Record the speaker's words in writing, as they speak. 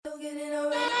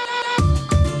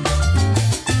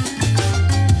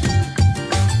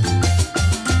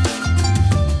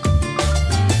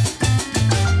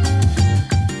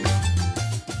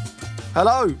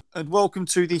Hello and welcome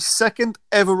to the second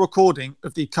ever recording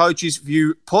of the Coaches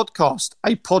View podcast,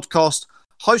 a podcast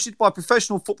hosted by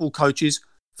professional football coaches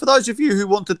for those of you who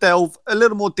want to delve a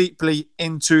little more deeply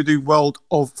into the world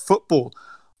of football.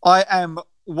 I am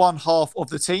one half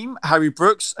of the team, Harry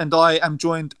Brooks, and I am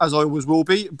joined, as I always will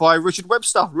be, by Richard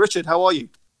Webster. Richard, how are you?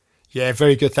 Yeah,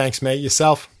 very good, thanks, mate.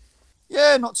 Yourself?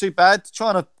 Yeah, not too bad.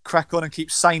 Trying to crack on and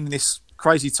keep sane in this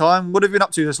crazy time. What have you been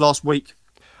up to this last week?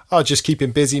 Oh, just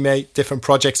keeping busy, mate. Different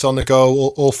projects on the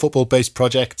go, all football-based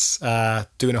projects.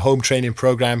 Doing a home training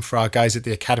program for our guys at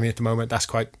the academy at the moment. That's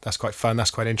quite fun.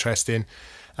 That's quite interesting.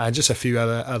 And just a few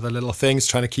other little things.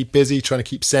 Trying to keep busy, trying to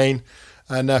keep sane,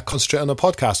 and concentrate on the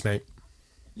podcast, mate.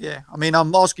 Yeah, I mean,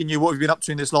 I'm asking you what have you been up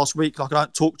to in this last week. Like, I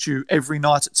don't talk to you every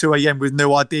night at 2 a.m. with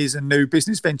new ideas and new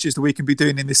business ventures that we can be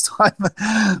doing in this time.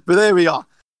 But there we are.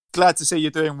 Glad to see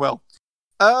you're doing well.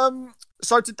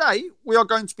 So today we are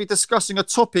going to be discussing a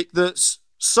topic that's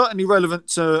certainly relevant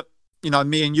to,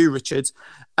 me and you, Richard,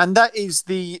 and that is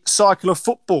the cycle of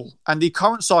football and the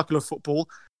current cycle of football,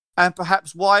 and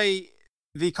perhaps why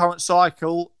the current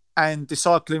cycle and the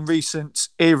cycle in recent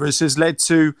eras has led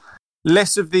to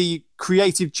less of the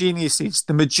creative geniuses,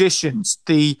 the magicians,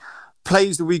 the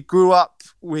players that we grew up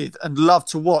with and loved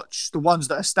to watch, the ones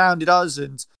that astounded us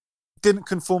and didn't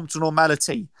conform to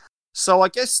normality. So I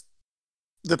guess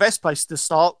the best place to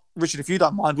start, Richard, if you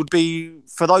don't mind, would be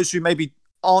for those who maybe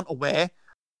aren't aware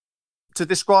to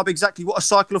describe exactly what a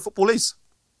cycle of football is.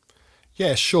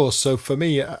 Yeah, sure. So for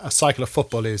me, a cycle of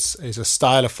football is a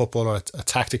style of football or a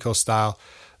tactical style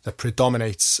that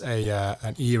predominates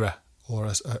an era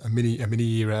or a mini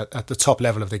era at the top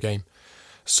level of the game.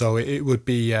 So it would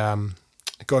be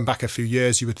going back a few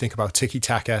years. You would think about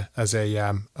tiki-taka as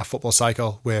a football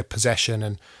cycle where possession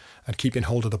and keeping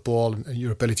hold of the ball and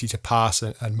your ability to pass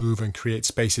and move and create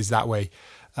spaces that way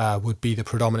would be the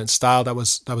predominant style. That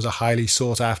was a highly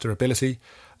sought after ability,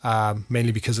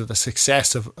 mainly because of the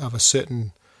success of a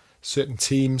certain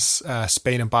teams,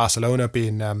 Spain and Barcelona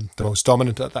being the most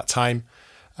dominant at that time.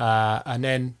 And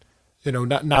then,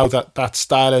 now that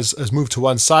style has moved to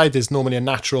one side, there's normally a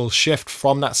natural shift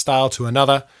from that style to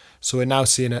another. So we're now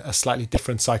seeing a slightly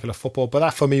different cycle of football. But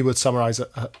that for me would summarize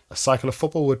a cycle of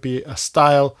football would be a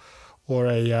style or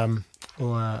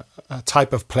a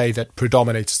type of play that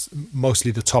predominates mostly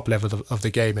the top level of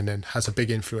the game and then has a big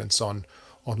influence on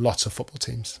lots of football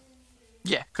teams.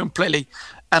 Yeah, completely.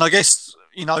 And I guess,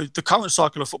 the current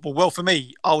cycle of football, well, for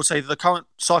me, I would say that the current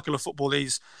cycle of football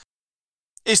is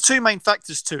two main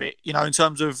factors to it, in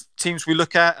terms of teams we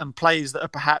look at and players that are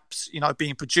perhaps,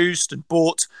 being produced and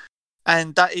bought.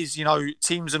 And that is,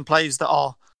 teams and players that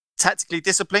are tactically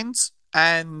disciplined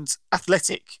and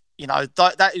athletic.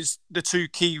 That is the two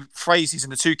key phrases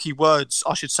and the two key words,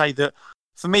 I should say, that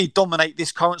for me dominate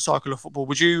this current cycle of football.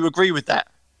 Would you agree with that?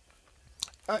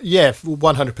 Yeah,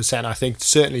 100%. I think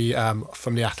certainly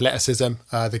from the athleticism,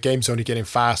 the game's only getting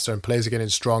faster and players are getting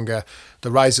stronger. The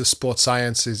rise of sports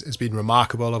science has been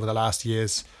remarkable over the last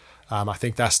years. I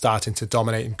think that's starting to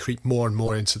dominate and creep more and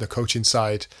more into the coaching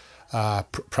side.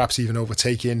 Perhaps even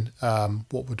overtaking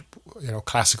what would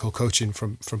classical coaching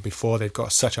from before. They've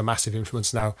got such a massive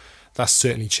influence now. That's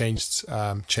certainly changed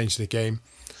the game.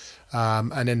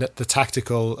 And then the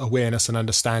tactical awareness and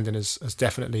understanding has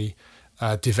definitely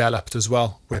developed as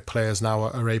well, where players now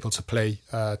are able to play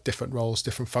different roles,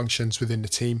 different functions within the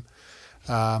team.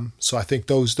 So I think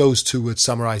those two would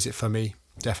summarize it for me,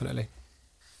 definitely.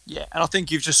 Yeah, and I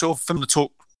think you've just sort of from the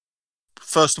talk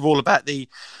first of all about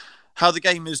how the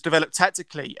game has developed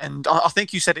tactically. And I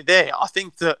think you said it there. I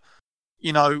think that,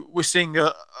 we're seeing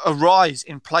a rise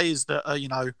in players that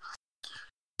are,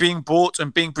 being bought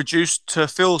and being produced to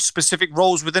fill specific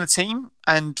roles within a team.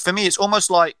 And for me, it's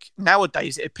almost like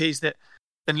nowadays it appears that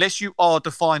unless you are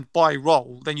defined by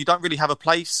role, then you don't really have a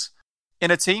place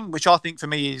in a team, which I think for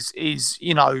me is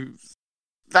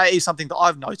that is something that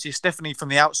I've noticed, definitely from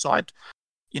the outside,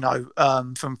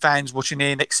 from fans watching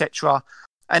in, etc.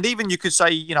 And even you could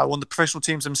say, on the professional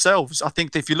teams themselves, I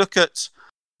think that if you look at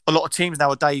a lot of teams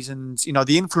nowadays and,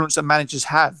 the influence that managers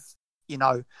have,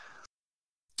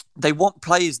 they want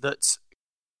players that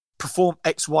perform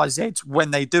X, Y, Z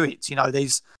when they do it.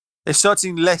 There's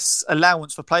certainly less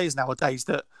allowance for players nowadays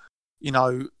that,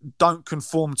 don't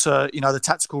conform to, the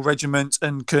tactical regiment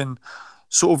and can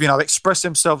sort of, express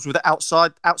themselves with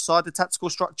outside the tactical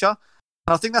structure.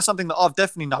 And I think that's something that I've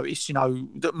definitely noticed,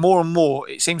 that more and more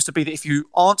it seems to be that if you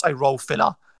aren't a role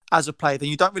filler as a player, then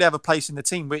you don't really have a place in the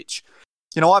team, which,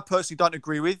 I personally don't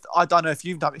agree with. I don't know if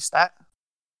you've noticed that.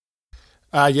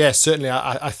 Yeah, certainly.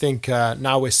 I think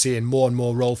now we're seeing more and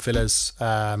more role fillers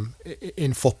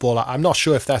in football. I'm not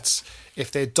sure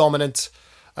if they're dominant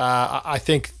I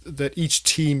think that each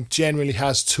team generally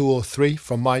has two or three,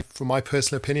 from my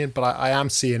personal opinion. But I am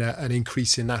seeing an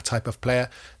increase in that type of player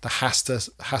that has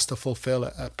to fulfil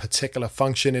a particular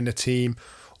function in the team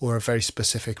or a very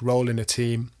specific role in the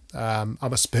team. I'm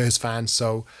a Spurs fan,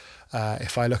 so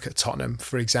if I look at Tottenham,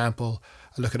 for example,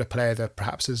 I look at a player that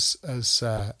perhaps has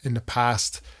in the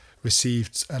past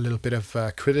received a little bit of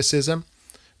criticism,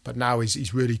 but now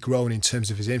he's really grown in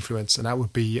terms of his influence, and that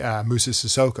would be Moussa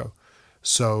Sissoko.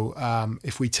 So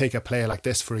if we take a player like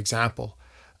this, for example,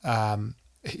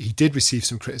 he did receive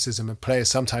some criticism, and players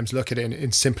sometimes look at it in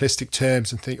simplistic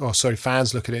terms and think,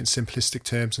 fans look at it in simplistic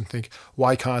terms and think,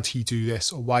 why can't he do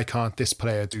this, or why can't this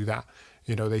player do that?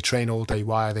 You know, they train all day,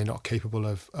 why are they not capable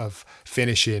of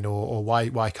finishing, or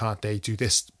why can't they do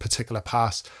this particular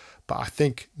pass? But I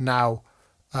think now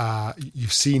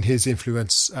you've seen his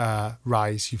influence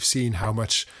rise. You've seen how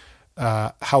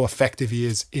effective he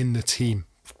is in the team,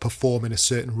 perform in a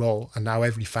certain role, and now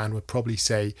every fan would probably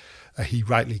say he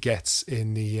rightly gets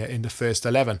in the first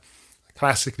 11.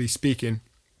 Classically speaking,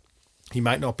 he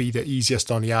might not be the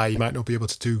easiest on the eye. He might not be able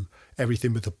to do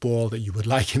everything with the ball that you would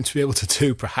like him to be able to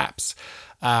do, perhaps.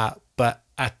 But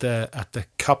at the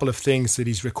couple of things that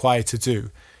he's required to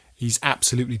do, he's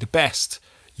absolutely the best.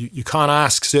 You can't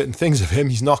ask certain things of him.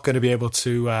 He's not going to be able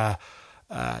to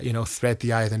thread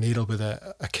the eye of the needle with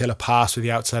a killer pass with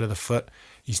the outside of the foot.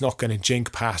 He's not going to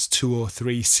jink past 2 or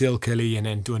 3 silkily and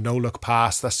then do a no-look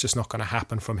pass. That's just not going to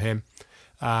happen from him.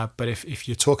 But if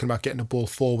you're talking about getting the ball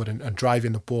forward and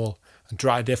driving the ball and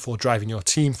therefore driving your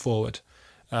team forward,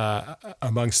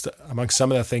 amongst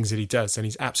some of the things that he does, then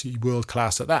he's absolutely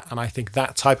world-class at that. And I think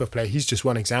that type of player, he's just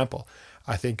one example.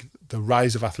 I think the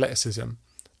rise of athleticism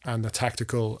and the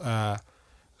tactical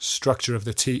structure of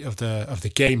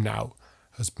the game now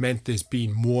has meant there's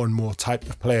been more and more type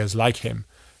of players like him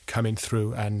coming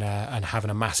through and having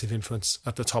a massive influence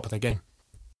at the top of the game.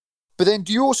 But then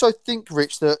do you also think,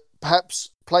 Rich, that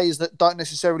perhaps players that don't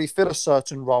necessarily fill a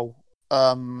certain role,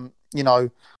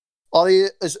 are they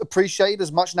as appreciated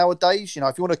as much nowadays? You know,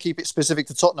 if you want to keep it specific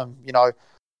to Tottenham,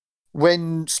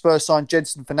 when Spurs signed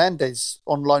Gedson Fernandes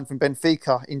on loan from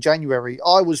Benfica in January,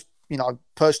 I was,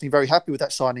 personally very happy with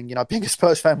that signing, being a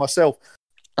Spurs fan myself.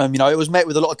 It was met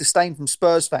with a lot of disdain from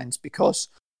Spurs fans because,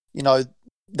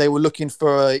 they were looking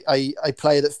for a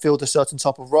player that filled a certain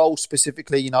type of role,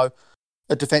 specifically,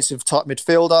 a defensive type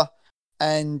midfielder.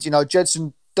 And,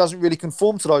 Gedson doesn't really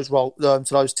conform to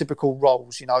those typical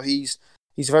roles.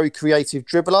 He's a very creative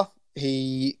dribbler.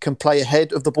 He can play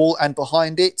ahead of the ball and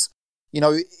behind it.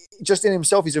 Just in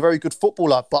himself, he's a very good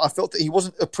footballer, but I felt that he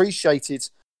wasn't appreciated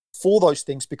for those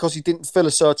things because he didn't fill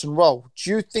a certain role. Do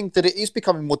you think that it is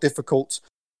becoming more difficult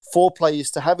for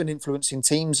players to have an influence in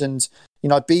teams and,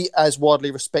 be as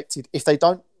widely respected if they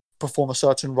don't perform a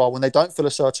certain role, when they don't fill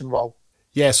a certain role?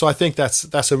 Yeah, so I think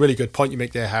that's a really good point you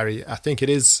make there, Harry. I think it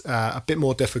is a bit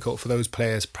more difficult for those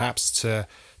players perhaps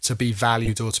to be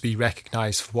valued or to be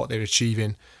recognised for what they're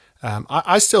achieving.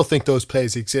 I still think those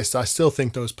players exist. I still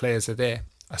think those players are there.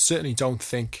 I certainly don't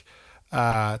think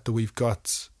that we've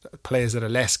got players that are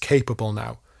less capable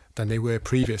now than they were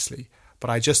previously. But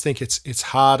I just think it's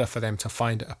harder for them to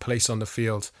find a place on the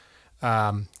field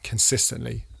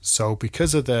consistently. So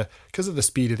because of the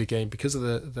speed of the game, because of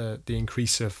the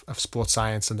increase of sports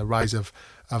science and the rise of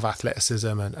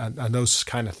athleticism and those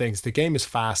kind of things, the game is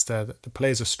faster, the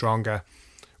players are stronger.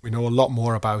 We know a lot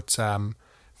more about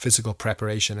physical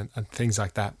preparation and things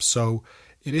like that. So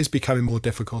it is becoming more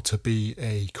difficult to be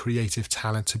a creative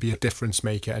talent, to be a difference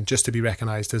maker, and just to be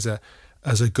recognised as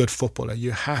a good footballer.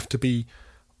 You have to be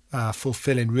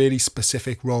fulfilling really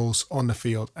specific roles on the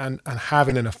field and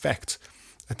having an effect.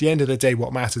 At the end of the day,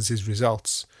 what matters is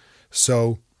results.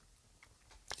 So,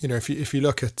 if you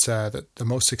look at the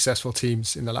most successful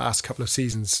teams in the last couple of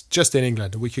seasons, just in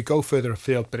England, we could go further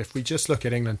afield, but if we just look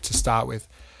at England to start with,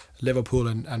 Liverpool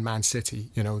and Man City,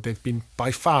 they've been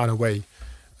by far and away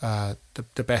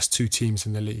the best two teams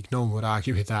in the league. No one would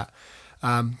argue with that.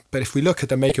 But if we look at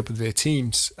the makeup of their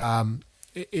teams,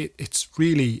 it's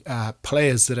really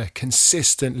players that are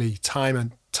consistently, time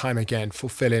and time again,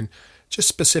 fulfilling just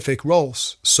specific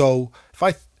roles. So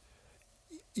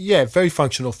very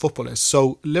functional footballers.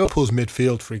 So Liverpool's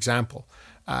midfield, for example,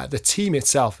 the team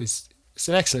itself it's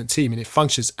an excellent team and it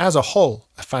functions as a whole,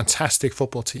 a fantastic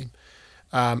football team.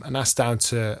 And that's down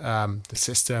to the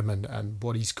system and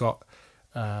what he's got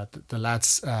the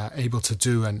lads able to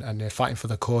do, and they're fighting for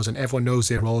the cause, and everyone knows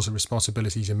their roles and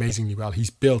responsibilities amazingly well. He's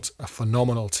built a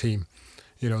phenomenal team,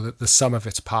 the sum of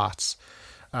its parts.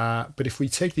 But if we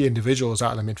take the individuals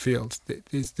out of the midfield,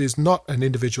 there's not an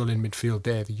individual in midfield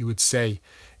there that you would say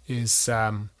is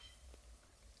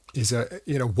is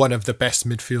one of the best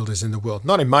midfielders in the world.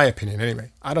 Not in my opinion,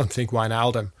 anyway. I don't think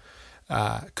Wijnaldum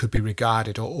could be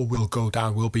regarded or will go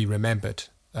down, will be remembered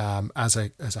as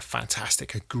a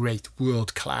fantastic, a great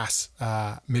world class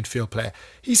midfield player.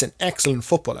 He's an excellent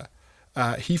footballer.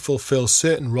 He fulfills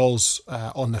certain roles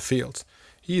on the field.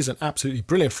 He is an absolutely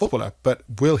brilliant footballer, but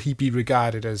will he be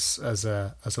regarded as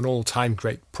an all-time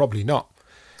great? Probably not.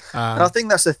 And I think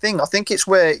that's the thing. I think it's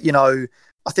where,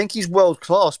 I think he's world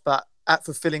class, but at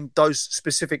fulfilling those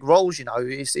specific roles,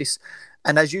 it's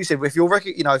and as you said, if you're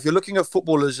if you're looking at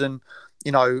footballers and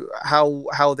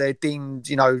how they're deemed,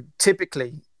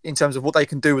 typically in terms of what they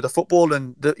can do with the football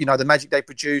and the magic they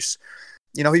produce,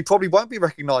 he probably won't be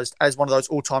recognised as one of those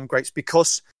all-time greats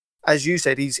because, as you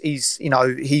said,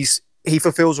 he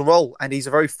fulfills a role and he's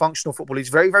a very functional footballer. He's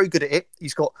very, very good at it.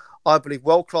 He's got, I believe,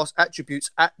 world-class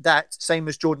attributes at that, same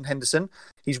as Jordan Henderson.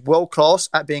 He's world-class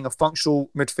at being a functional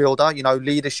midfielder,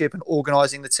 leadership and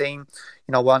organising the team.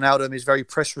 Wijnaldum is very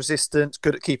press-resistant,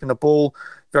 good at keeping the ball,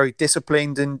 very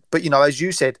disciplined. But as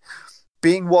you said,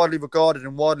 being widely regarded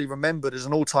and widely remembered as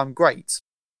an all-time great,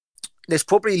 there's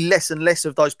probably less and less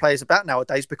of those players about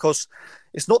nowadays because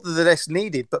it's not that they're less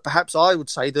needed, but perhaps I would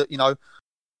say that,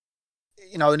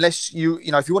 unless if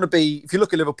you want to be, if you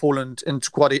look at Liverpool and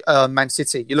Man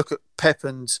City, you look at Pep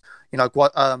and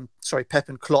Pep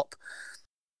and Klopp,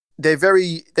 they're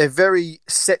very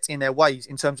set in their ways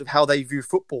in terms of how they view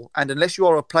football. And unless you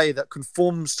are a player that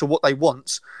conforms to what they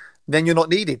want, then you're not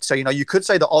needed. So you could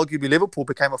say that arguably Liverpool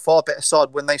became a far better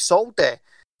side when they sold their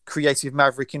creative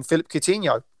maverick in Philippe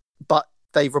Coutinho, but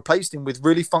they've replaced him with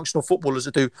really functional footballers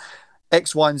that do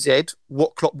X, Y, and Z,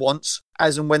 what Klopp wants,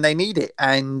 as and when they need it.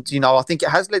 And, I think it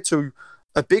has led to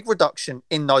a big reduction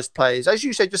in those players. As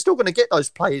you said, you're still going to get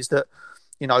those players that,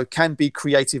 can be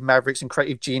creative mavericks and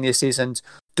creative geniuses and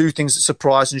do things that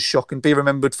surprise and shock and be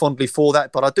remembered fondly for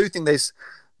that. But I do think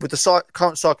with the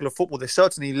current cycle of football, there's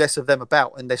certainly less of them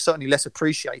about and they're certainly less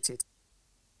appreciated.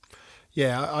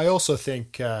 Yeah, I also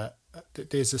think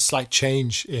there's a slight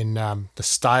change in the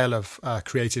style of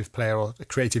creative player or a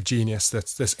creative genius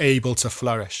that's able to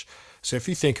flourish. So if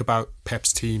you think about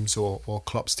Pep's teams or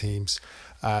Klopp's teams,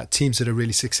 teams that are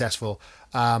really successful,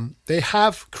 they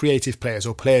have creative players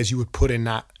or players you would put in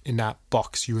that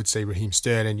box. You would say Raheem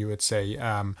Sterling, you would say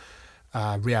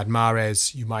Riyad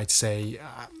Mahrez, you might say,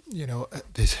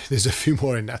 there's a few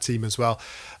more in that team as well.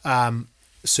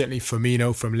 Certainly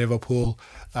Firmino from Liverpool,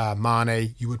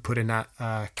 Mane, you would put in that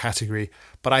category.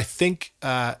 But I think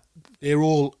they're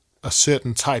all a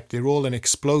certain type. They're all an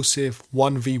explosive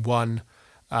 1v1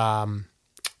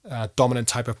 dominant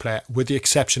type of player, with the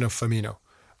exception of Firmino.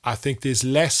 I think there's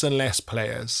less and less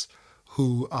players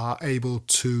who are able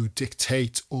to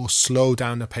dictate or slow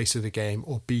down the pace of the game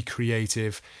or be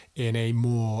creative in a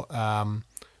more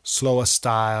slower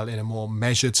style, in a more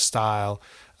measured style.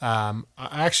 I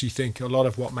actually think a lot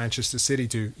of what Manchester City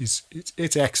do is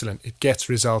it's excellent. It gets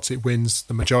results. It wins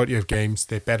the majority of games.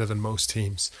 They're better than most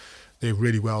teams. They're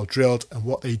really well drilled, and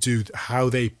what they do, how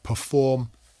they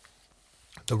perform,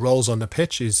 the roles on the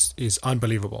pitch is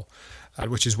unbelievable,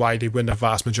 which is why they win the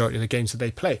vast majority of the games that they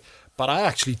play. But I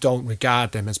actually don't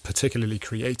regard them as particularly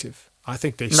creative. I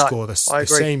think they score the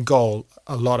same goal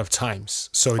a lot of times.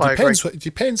 So it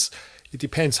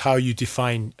depends how you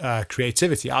define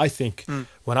creativity. I think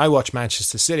when I watch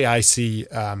Manchester City, I see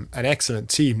an excellent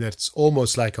team that's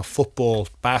almost like a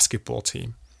basketball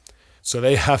team. So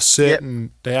they have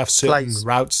certain plays.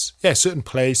 Routes, certain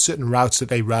plays, certain routes that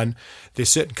they run. There's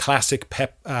certain classic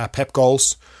Pep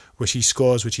goals, which he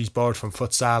scores, which he's borrowed from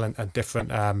futsal and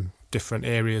different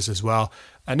areas as well.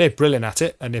 And they're brilliant at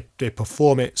it, and they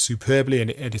perform it superbly, and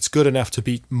it's good enough to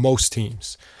beat most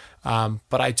teams.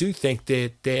 But I do think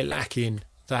they're lacking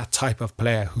that type of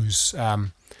player who's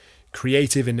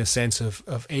creative in the sense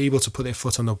of able to put their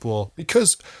foot on the ball,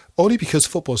 because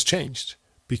football's changed,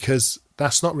 because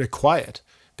that's not required.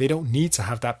 They don't need to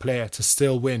have that player to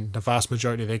still win the vast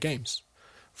majority of their games.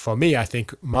 For me, I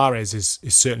think Mahrez is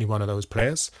certainly one of those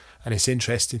players, and it's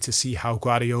interesting to see how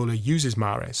Guardiola uses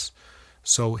Mahrez.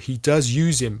 So he does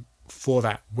use him for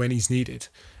that when he's needed.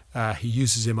 He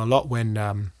uses him a lot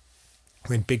when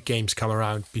big games come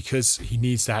around, because he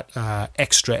needs that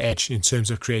extra edge in terms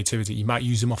of creativity. He might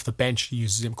use him off the bench. He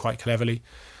uses him quite cleverly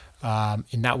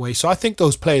in that way. So I think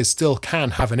those players still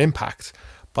can have an impact,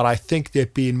 but I think they're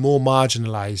being more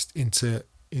marginalised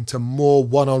into more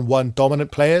one-on-one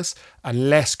dominant players and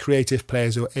less creative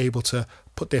players who are able to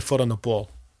put their foot on the ball.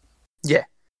 Yeah.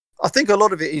 I think a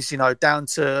lot of it is, down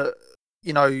to,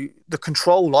 the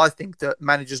control, I think, that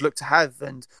managers look to have.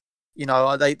 And,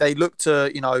 they look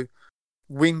to,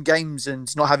 win games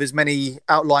and not have as many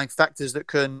outlying factors that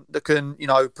can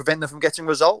prevent them from getting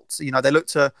results. They look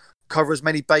to cover as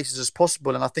many bases as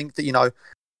possible, and I think that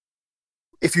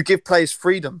if you give players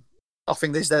freedom, I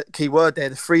think there's that key word there,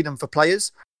 the freedom for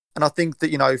players. And I think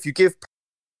that if you give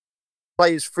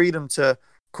players freedom to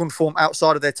conform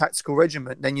outside of their tactical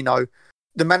regiment, then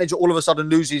the manager all of a sudden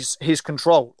loses his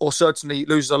control, or certainly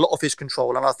loses a lot of his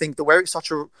control. And I think that where it's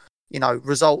such a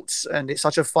results, and it's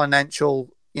such a financial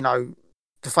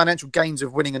the financial gains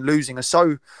of winning and losing are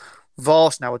so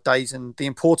vast nowadays, and the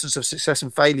importance of success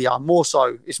and failure are more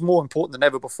so. It's more important than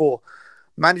ever before.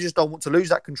 Managers don't want to lose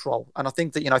that control. And I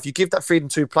think that, if you give that freedom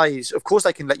to players, of course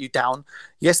they can let you down.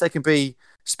 Yes, they can be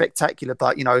spectacular,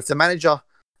 but, if the manager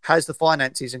has the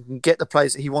finances and can get the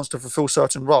players that he wants to fulfill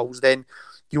certain roles, then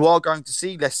you are going to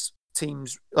see less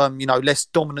teams, less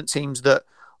dominant teams that,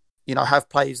 have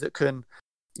players that can,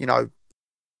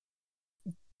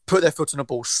 put their foot on the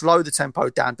ball, slow the tempo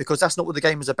down, because that's not what the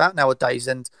game is about nowadays.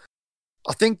 And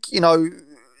I think,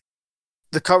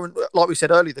 the current, like we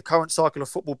said earlier, the current cycle of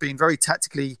football being very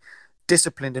tactically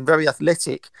disciplined and very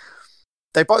athletic,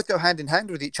 they both go hand in hand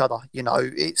with each other.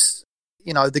 It's,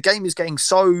 the game is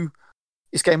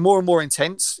it's getting more and more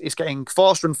intense. It's getting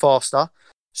faster and faster.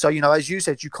 So, as you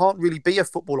said, you can't really be a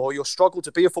footballer, or you'll struggle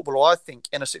to be a footballer, I think,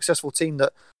 in a successful team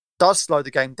that does slow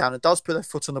the game down and does put their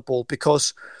foot on the ball,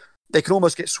 because they can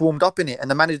almost get swarmed up in it, and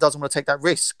the manager doesn't want to take that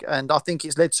risk. And I think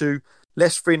it's led to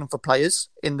less freedom for players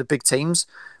in the big teams.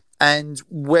 And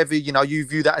whether, you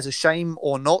view that as a shame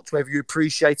or not, whether you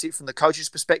appreciate it from the coach's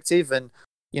perspective and,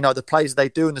 the plays they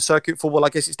do in the circuit football, I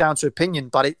guess it's down to opinion.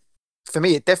 But for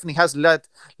me, it definitely has led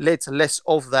to less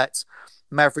of that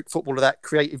maverick footballer, that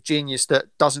creative genius that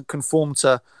doesn't conform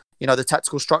to, the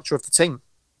tactical structure of the team.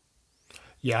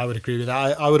 Yeah, I would agree with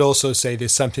that. I would also say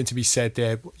there's something to be said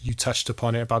there. You touched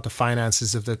upon it about the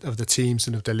finances of the teams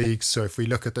and of the leagues. So if we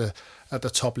look at the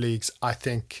top leagues, I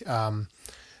think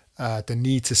the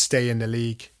need to stay in the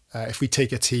league. If we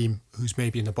take a team who's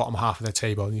maybe in the bottom half of the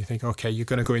table, and you think, okay, you're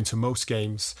going to go into most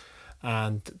games,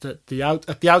 and at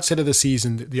the outset of the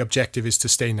season, the objective is to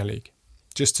stay in the league,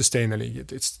 just to stay in the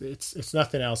league. It's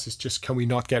nothing else. It's just, can we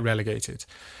not get relegated,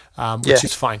 which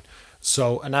is fine.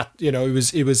 So, and that,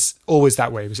 it was always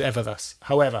that way. It was ever thus.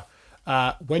 However,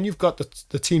 when you've got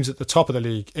the teams at the top of the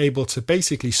league able to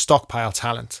basically stockpile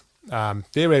talent,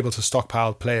 they're able to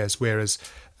stockpile players, whereas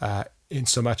in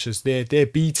so much as their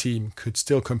B team could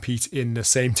still compete in the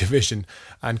same division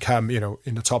and come,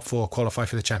 in the top four, qualify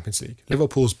for the Champions League.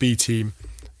 Liverpool's B team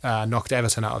knocked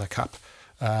Everton out of the cup.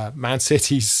 Man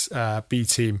City's B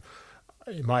team,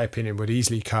 in my opinion, would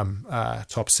easily come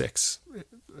top six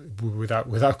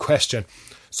without question.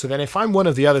 So then if I'm one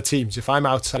of the other teams, if I'm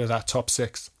outside of that top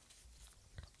six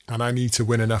and I need to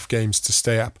win enough games to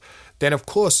stay up, then of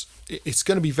course it's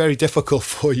going to be very difficult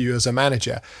for you as a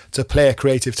manager to play a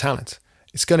creative talent.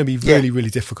 It's going to be really, really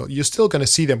difficult. You're still going to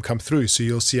see them come through. So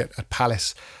you'll see at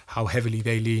Palace how heavily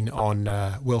they lean on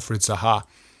Wilfried Zaha.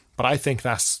 But I think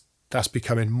that's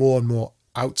becoming more and more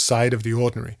outside of the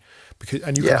ordinary.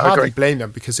 And you can hardly blame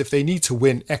them, because if they need to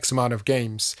win X amount of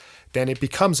games, then it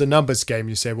becomes a numbers game.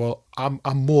 You say, well, I'm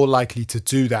more likely to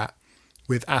do that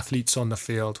with athletes on the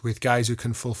field, with guys who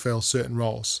can fulfill certain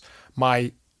roles.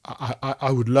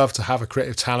 I would love to have a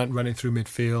creative talent running through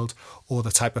midfield, or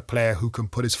the type of player who can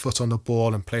put his foot on the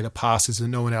ball and play the passes that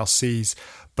no one else sees.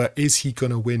 But is he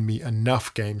going to win me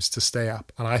enough games to stay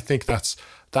up? And I think that's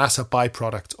a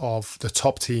byproduct of the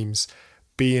top teams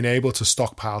being able to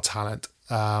stockpile talent.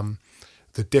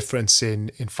 The difference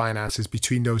in finances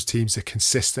between those teams that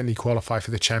consistently qualify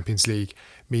for the Champions League,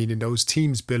 meaning those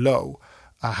teams below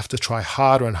have to try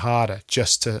harder and harder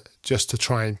just to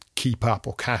try and keep up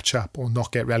or catch up or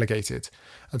not get relegated.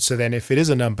 And so then if it is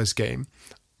a numbers game,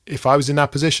 if I was in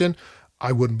that position,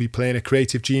 I wouldn't be playing a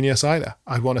creative genius either.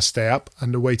 I'd want to stay up,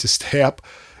 and the way to stay up,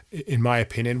 in my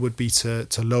opinion, would be to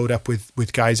load up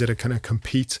with guys that are going to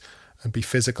compete and be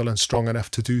physical and strong enough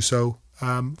to do so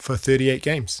for 38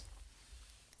 games.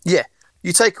 Yeah,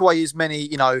 you take away as many,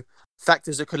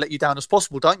 factors that could let you down as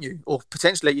possible, don't you? Or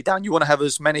potentially let you down. You want to have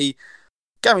as many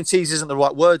guarantees, isn't the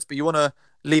right words, but you want to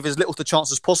leave as little to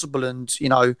chance as possible. And,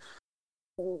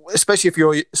 especially if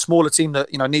you're a smaller team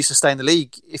that, needs to stay in the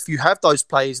league, if you have those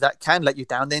players that can let you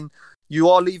down, then you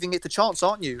are leaving it to chance,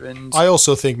 aren't you? And I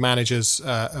also think managers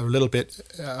are a little bit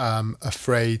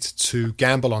afraid to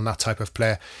gamble on that type of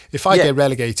player. If I get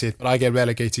relegated, but I get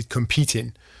relegated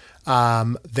competing,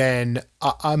 then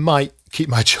I might keep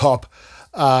my job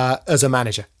as a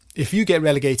manager. If you get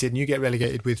relegated and you get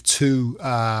relegated with two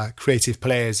creative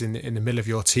players in the middle of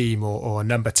your team, or a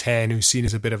number 10 who's seen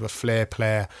as a bit of a flair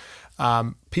player,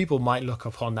 people might look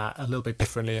upon that a little bit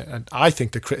differently, and I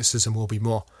think the criticism will be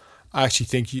more. I actually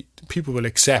think people will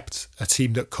accept a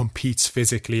team that competes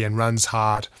physically and runs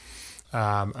hard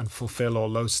and fulfill all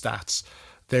those stats.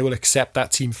 They will accept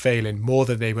that team failing more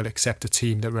than they will accept a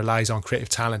team that relies on creative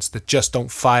talents that just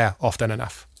don't fire often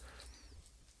enough.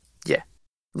 Yeah,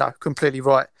 no, completely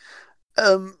right.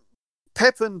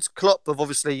 Pep and Klopp have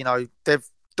obviously, they've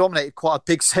dominated quite a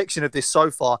big section of this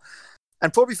so far,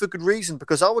 and probably for good reason,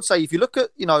 because I would say if you look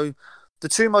at, the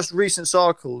two most recent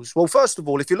cycles, well, first of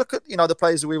all, if you look at, the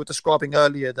players that we were describing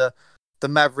earlier, the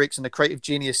Mavericks and the creative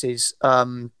geniuses,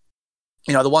 the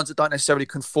ones that don't necessarily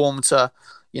conform to,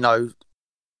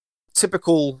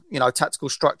 typical, tactical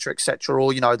structure, etc.,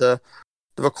 or, the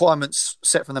requirements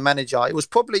set from the manager, it was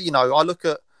probably, I look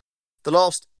at the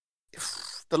last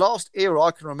era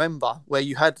I can remember where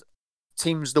you had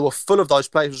teams that were full of those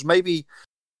players was maybe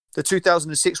the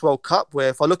 2006 World Cup, where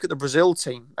if I look at the Brazil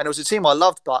team, and it was a team I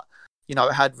loved, but,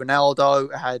 it had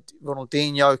Ronaldo, it had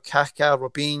Ronaldinho, Kaká,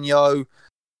 Robinho,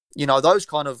 those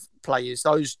kind of players,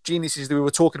 those geniuses that we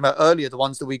were talking about earlier, the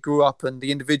ones that we grew up and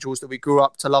the individuals that we grew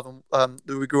up to love and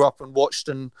that we grew up and watched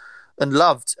and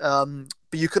loved. But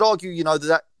you could argue,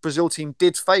 that Brazil team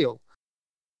did fail.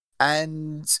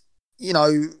 And,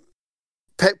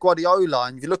 Pep Guardiola,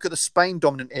 and if you look at the Spain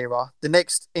dominant era, the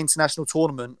next international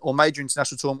tournament or major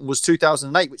international tournament was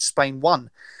 2008, which Spain won.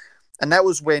 And that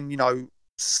was when,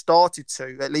 started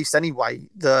to, at least anyway,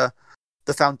 the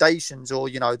foundations or,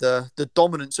 the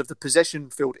dominance of the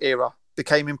possession field era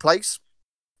became in place.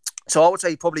 So I would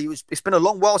say probably it's been a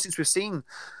long while since we've seen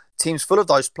teams full of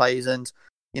those players. And,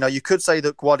 you could say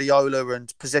that Guardiola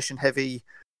and possession heavy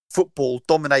football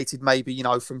dominated maybe,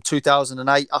 from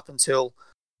 2008 up until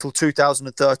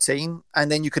 2013.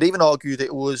 And then you could even argue that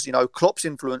it was, Klopp's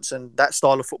influence and that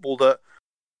style of football that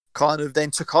kind of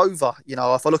then took over.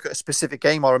 If I look at a specific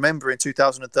game I remember in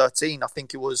 2013, I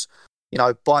think it was,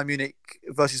 Bayern Munich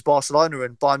versus Barcelona,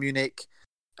 and Bayern Munich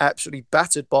absolutely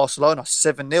battered Barcelona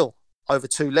 7-0 over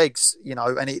two legs,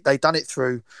 and they done it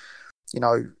through,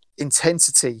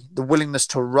 intensity, the willingness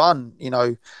to run,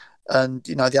 and,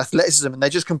 the athleticism, and they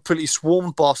just completely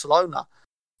swarmed Barcelona.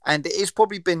 And it's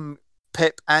probably been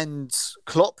Pep and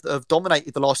Klopp that have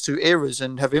dominated the last two eras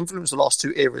and have influenced the last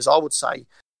two eras, I would say.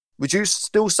 Would you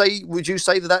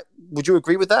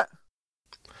agree with that?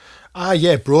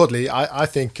 Yeah, broadly. I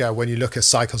think when you look at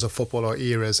cycles of football or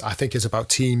eras, I think it's about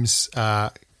teams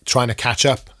trying to catch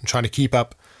up and trying to keep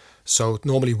up. So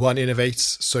normally one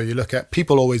innovates. So you look at,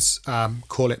 people always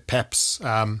call it Pep's,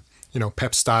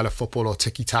 Pep's style of football or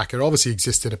tiki-taka. It obviously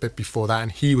existed a bit before that,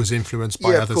 and he was influenced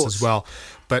by others as well.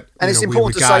 But it's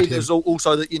important to say there's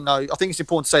also that, I think it's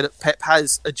important to say that Pep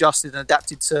has adjusted and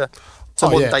adapted to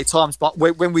modern day times. But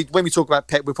when we talk about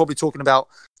Pep, we're probably talking about,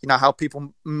 how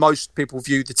most people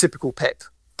view the typical Pep.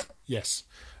 Yes.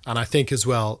 And I think as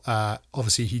well,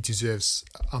 obviously he deserves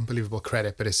unbelievable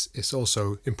credit, but it's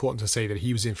also important to say that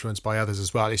he was influenced by others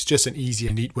as well. It's just an easy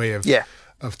and neat way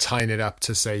of tying it up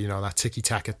to say, that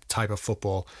tiki-taka type of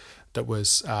football that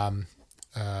was,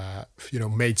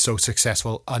 made so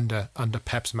successful under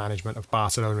Pep's management of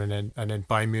Barcelona and then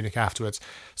Bayern Munich afterwards.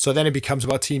 So then it becomes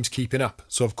about teams keeping up.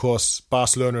 So of course,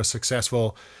 Barcelona are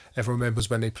successful. Everyone remembers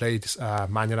when they played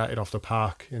Man United off the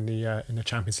park in the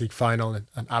Champions League final,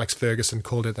 and Alex Ferguson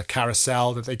called it the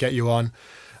carousel that they get you on.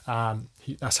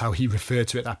 That's how he referred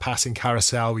to it, that passing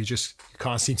carousel. You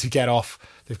can't seem to get off.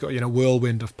 They've got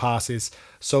whirlwind of passes.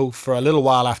 So for a little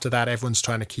while after that, everyone's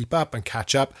trying to keep up and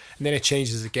catch up, and then it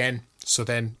changes again. So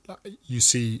then you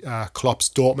see Klopp's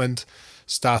Dortmund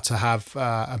start to have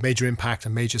a major impact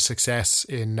and major success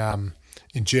in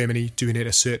Germany, doing it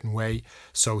a certain way.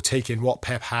 So taking what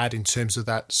Pep had in terms of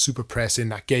that super pressing,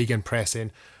 that Gegen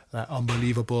pressing, that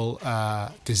unbelievable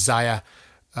desire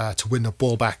to win the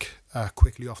ball back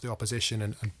quickly off the opposition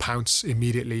and pounce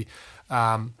immediately,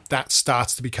 that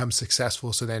starts to become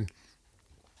successful. So then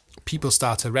people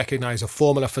start to recognize a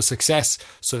formula for success.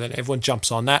 So then everyone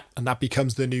jumps on that, and that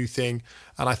becomes the new thing.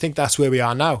 And I think that's where we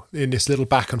are now, in this little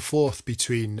back and forth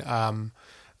between...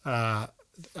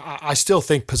 I still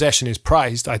think possession is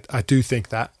prized. I do think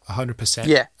that 100%.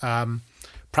 Yeah.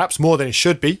 Perhaps more than it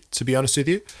should be, to be honest with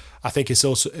you. I think it's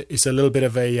a little bit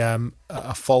of a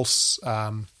false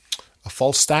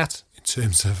stat in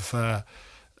terms of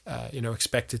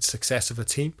expected success of a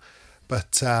team.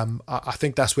 But I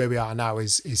think that's where we are now,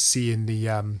 is seeing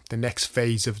the next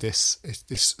phase of this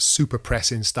super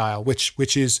pressing style,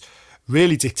 which is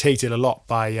really dictated a lot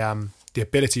by the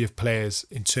ability of players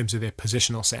in terms of their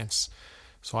positional sense.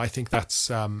 So I think that's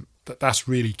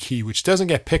really key, which doesn't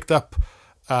get picked up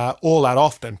all that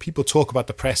often. People talk about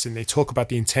the pressing, they talk about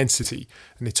the intensity,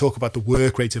 and they talk about the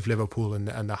work rate of Liverpool and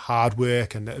the hard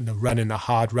work and the running, the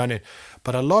hard running.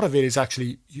 But a lot of it is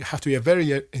actually, you have to be a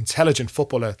very intelligent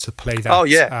footballer to play that. Oh,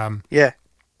 yeah.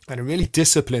 And a really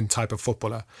disciplined type of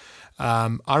footballer.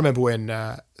 I remember when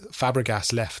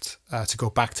Fabregas left to go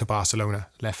back to Barcelona,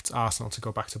 left Arsenal to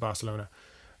go back to Barcelona.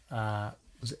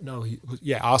 Arsenal he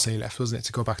left, wasn't it,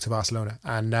 to go back to Barcelona.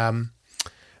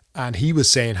 And he was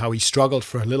saying how he struggled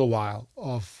for a little while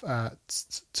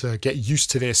to get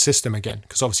used to their system again,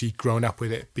 because obviously he'd grown up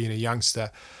with it being a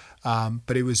youngster.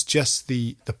 But it was just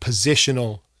the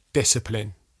positional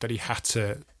discipline that he had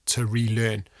to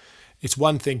relearn. It's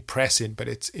one thing pressing, but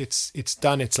it's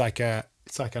done. It's like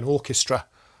an orchestra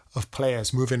of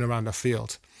players moving around the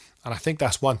field. And I think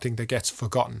that's one thing that gets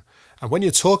forgotten. And when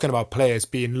you're talking about players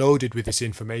being loaded with this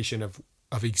information of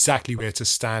exactly where to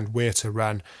stand, where to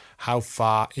run, how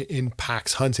far, in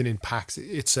packs, hunting in packs,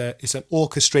 it's an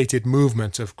orchestrated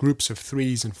movement of groups of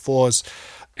 3s and 4s.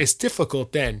 It's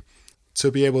difficult then to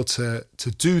be able to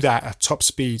do that at top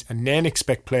speed and then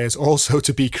expect players also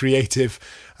to be creative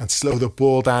and slow the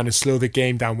ball down and slow the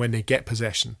game down when they get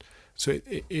possession. So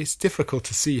it's difficult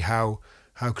to see how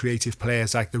creative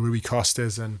players like the Rui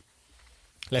Costas and,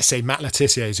 let's say, Matt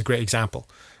Letizia is a great example,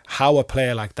 how a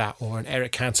player like that or an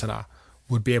Eric Cantona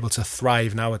would be able to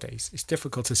thrive nowadays. It's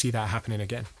difficult to see that happening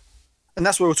again. And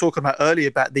that's what we were talking about earlier,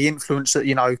 about the influence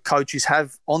that, coaches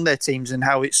have on their teams and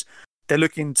how they're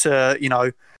looking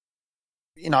to,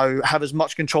 have as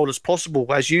much control as possible.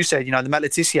 As you said, the Matt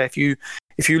Letizia,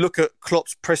 if you look at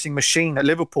Klopp's pressing machine at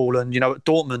Liverpool and, at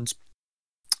Dortmund,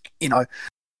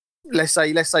 let's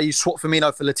say you swap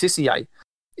Firmino for Letizia.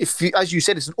 If you, as you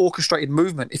said, it's an orchestrated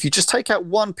movement. If you just take out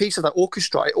one piece of that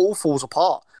orchestra, it all falls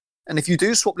apart. And if you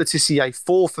do swap Letizia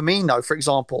for Firmino, for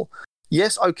example,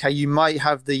 yes, okay, you may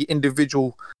have the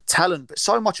individual talent, but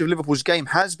so much of Liverpool's game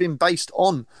has been based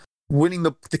on winning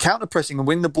the counter pressing and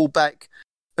winning the ball back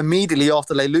immediately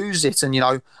after they lose it,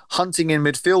 and hunting in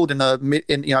midfield in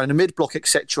the mid block,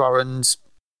 etc. And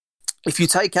if you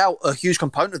take out a huge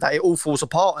component of that, it all falls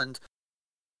apart. And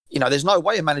there's no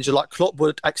way a manager like Klopp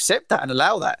would accept that and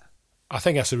allow that. I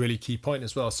think that's a really key point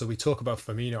as well. So we talk about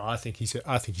Firmino. I think he's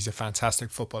a fantastic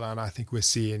footballer, and I think we're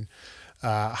seeing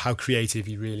how creative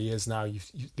he really is now.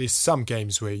 There's some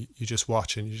games where you just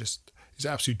watch and it's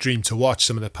an absolute dream to watch.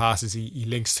 Some of the passes he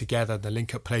links together, the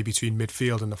link-up play between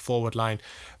midfield and the forward line.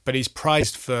 But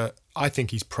I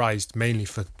think he's prized mainly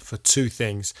for two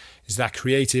things: is that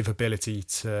creative ability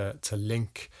to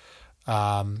link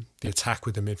the attack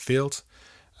with the midfield.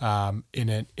 In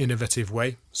an innovative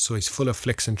way. So he's full of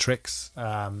flicks and tricks.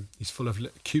 He's full of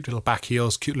cute little back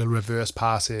heels, cute little reverse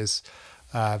passes,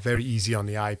 very easy on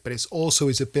the eye. But it's also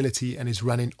his ability and his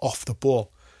running off the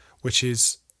ball, which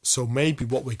is, so maybe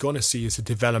what we're going to see is a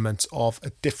development of a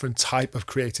different type of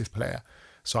creative player.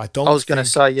 So I don't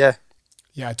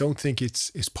think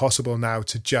it's possible now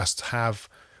to just have,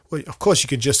 well, of course you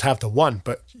can just have the one,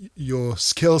 but your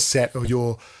skill set or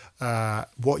your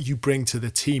what you bring to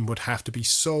the team would have to be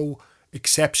so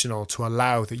exceptional to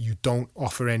allow that you don't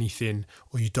offer anything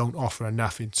or you don't offer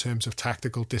enough in terms of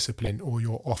tactical discipline or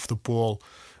your off the ball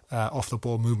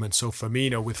movement. So with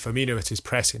Firmino, it's his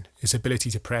pressing. His ability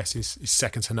to press is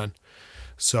second to none.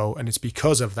 So, and it's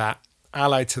because of that,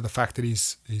 allied to the fact that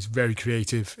he's very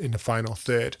creative in the final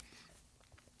third,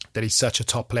 that he's such a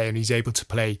top player and he's able to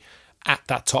play at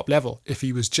that top level. If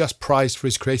he was just prized for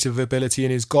his creative ability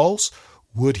and his goals,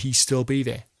 would he still be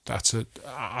there?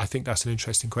 I think that's an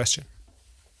interesting question.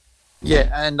 Yeah,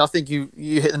 and I think you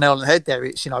hit the nail on the head there.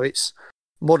 It's it's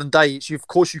modern day. Of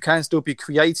course you can still be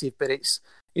creative, but it's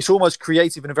almost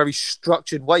creative in a very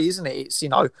structured way, isn't it? It's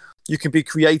you can be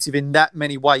creative in that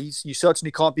many ways. You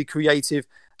certainly can't be creative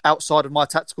outside of my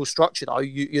tactical structure, though.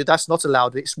 That's not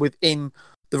allowed. It's within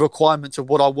the requirements of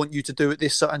what I want you to do at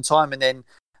this certain time, and then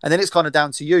it's kind of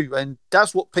down to you. And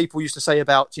that's what people used to say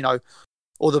about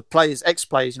or the players,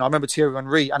 ex-players. I remember Thierry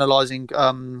Henry analysing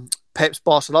Pep's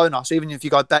Barcelona. So even if you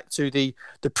go back to the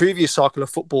previous cycle of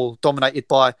football dominated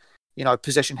by,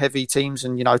 possession-heavy teams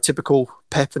and, typical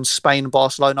Pep and Spain and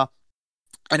Barcelona.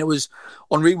 And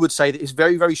Henry would say that it's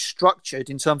very, very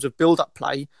structured in terms of build-up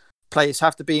play. Players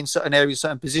have to be in certain areas,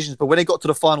 certain positions. But when it got to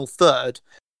the final third,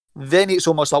 then it's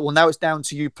almost like, well, now it's down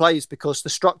to you players because the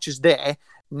structure's there.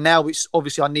 Now it's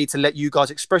obviously I need to let you guys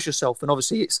express yourself. And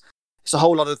obviously it's a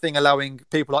whole other thing allowing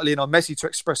people like Lionel Messi to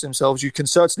express themselves. You can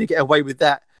certainly get away with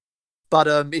that. But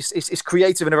it's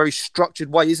creative in a very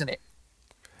structured way, isn't it?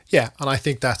 Yeah, and I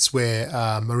think that's where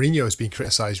Mourinho has been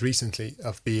criticised recently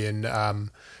of being,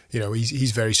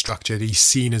 he's very structured. He's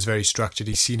seen as very structured.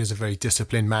 He's seen as a very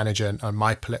disciplined manager. And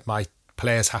my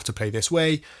players have to play this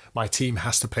way, my team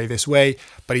has to play this way.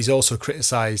 But he's also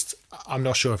criticised, I'm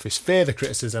not sure if it's fair, the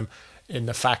criticism, in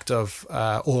the fact of,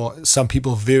 or some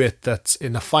people view it that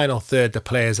in the final third, the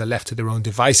players are left to their own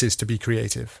devices to be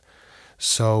creative.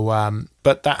 So,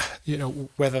 but that,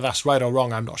 whether that's right or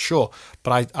wrong, I'm not sure.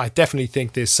 But I definitely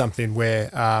think there's something where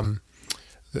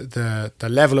the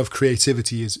level of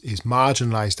creativity is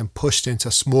marginalised and pushed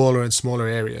into smaller and smaller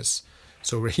areas.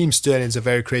 So Raheem Sterling's a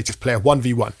very creative player,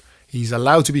 1v1. He's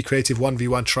allowed to be creative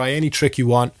 1v1, try any trick you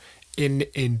want in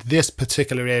this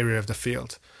particular area of the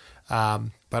field.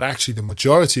 But actually the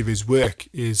majority of his work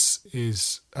is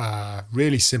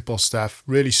really simple stuff,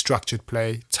 really structured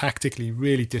play, tactically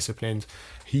really disciplined.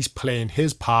 He's playing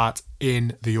his part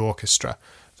in the orchestra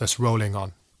that's rolling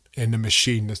on, in the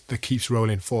machine that keeps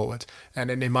rolling forward. And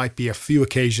then there might be a few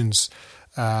occasions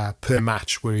per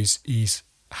match where he's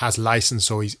has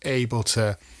license, or he's able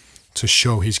to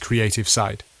show his creative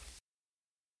side.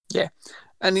 Yeah.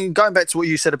 And in going back to what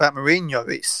you said about Mourinho,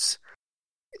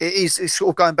 it's sort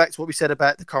of going back to what we said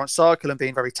about the current cycle and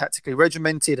being very tactically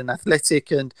regimented and athletic.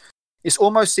 And it's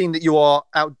almost seen that you are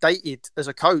outdated as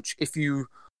a coach if you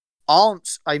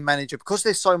aren't a manager, because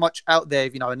there's so much out there,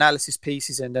 analysis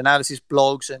pieces and analysis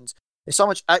blogs, and there's so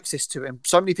much access to it, and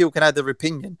so many people can add their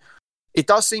opinion. It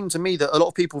does seem to me that a lot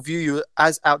of people view you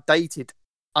as outdated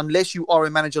unless you are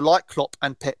a manager like Klopp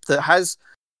and Pep that has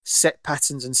set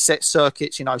patterns and set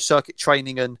circuits, circuit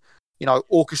training and,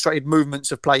 orchestrated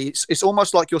movements of play. It's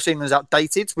almost like you're seen as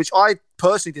outdated, which I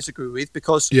personally disagree with,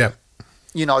 because,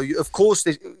 of course,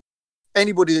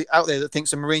 anybody out there that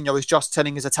thinks that Mourinho is just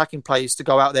telling his attacking players to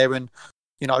go out there and,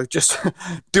 just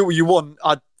do what you want,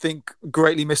 I think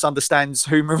greatly misunderstands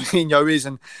who Mourinho is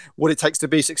and what it takes to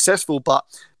be successful. But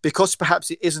because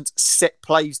perhaps it isn't set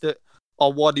plays that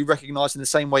are widely recognised in the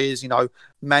same way as,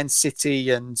 Man City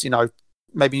and,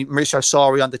 maybe Maurizio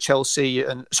Sarri under Chelsea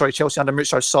under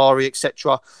Maurizio Sarri,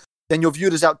 etc., then you're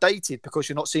viewed as outdated because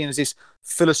you're not seen as this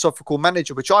philosophical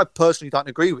manager, which I personally don't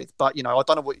agree with. But, I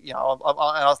don't know what,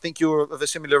 I think you're of a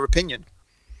similar opinion.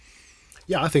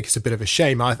 Yeah, I think it's a bit of a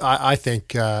shame. I think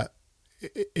the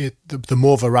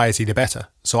more variety, the better.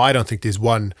 So I don't think there's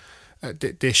one.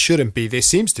 There shouldn't be. There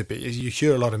seems to be. You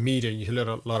hear a lot of media, you hear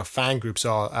a lot of fan groups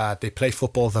they play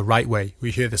football the right way.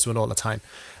 We hear this one all the time.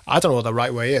 I don't know what the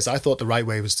right way is. I thought the right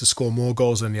way was to score more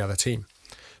goals than the other team.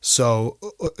 So,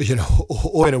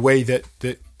 or in a way that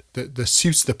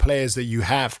suits the players that you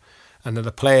have, and that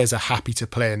the players are happy to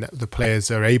play and that the players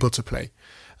are able to play.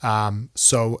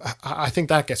 So I think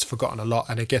that gets forgotten a lot,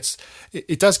 and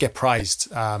it does get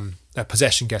prized.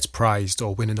 Possession gets prized,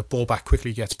 or winning the ball back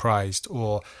quickly gets prized,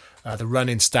 or the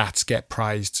running stats get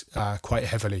prized quite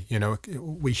heavily.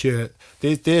 We hear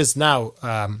there's now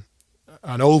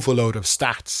an overload of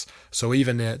stats. So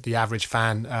even the average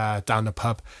fan down the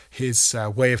pub, his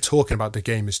way of talking about the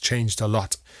game has changed a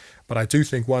lot. But I do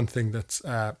think one thing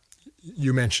that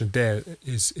you mentioned there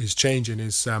is changing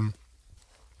is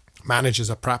managers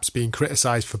are perhaps being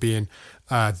criticised for being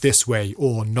this way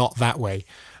or not that way.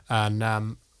 And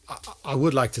I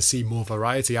would like to see more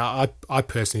variety. I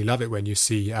personally love it when you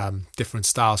see different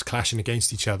styles clashing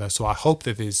against each other. So I hope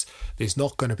that there's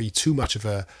not going to be too much of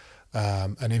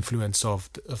an influence of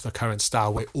the current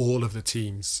style where all of the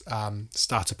teams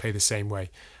start to play the same way.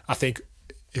 I think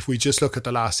if we just look at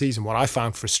the last season, what I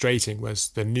found frustrating was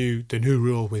the new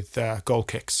rule with goal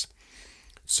kicks.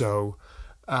 So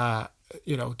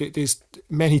there's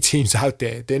many teams out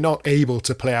there, they're not able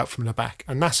to play out from the back,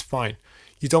 and that's fine.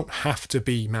 You don't have to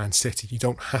be Man City. You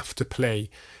don't have to play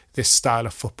this style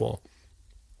of football.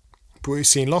 But we've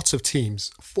seen lots of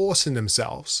teams forcing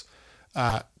themselves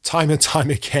time and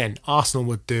time again. Arsenal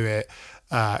would do it.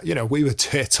 We would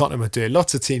do it. Tottenham would do it.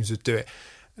 Lots of teams would do it.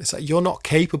 It's like you're not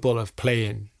capable of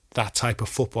playing that type of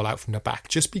football out from the back.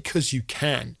 Just because you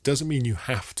can doesn't mean you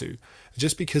have to.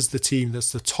 Just because the team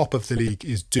that's the top of the league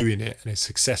is doing it and is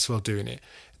successful doing it,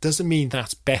 doesn't mean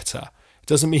that's better. It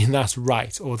doesn't mean that's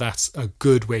right or that's a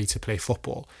good way to play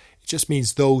football. It just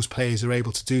means those players are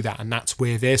able to do that, and that's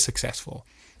where they're successful.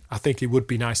 I think it would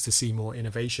be nice to see more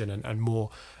innovation and more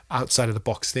outside of the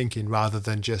box thinking, rather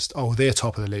than just, they're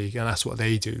top of the league and that's what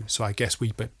they do, so I guess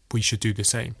we should do the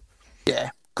same.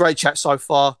 Yeah, great chat so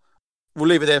far. We'll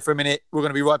leave it there for a minute. We're going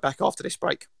to be right back after this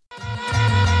break.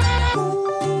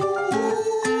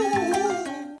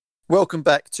 Welcome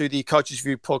back to the Coaches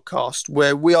View podcast,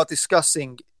 where we are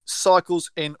discussing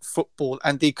cycles in football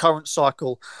and the current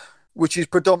cycle, which is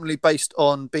predominantly based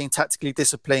on being tactically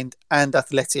disciplined and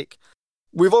athletic.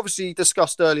 We've obviously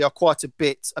discussed earlier quite a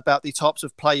bit about the types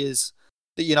of players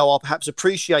that, are perhaps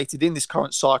appreciated in this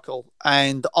current cycle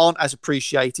and aren't as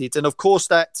appreciated. And of course,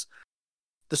 that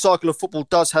the cycle of football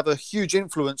does have a huge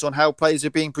influence on how players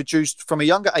are being produced from a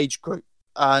younger age group,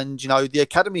 and the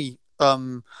academy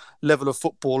level of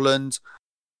football, and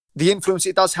the influence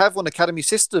it does have on academy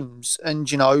systems. And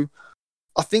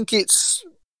I think it's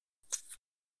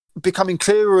becoming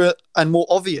clearer and more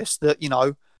obvious that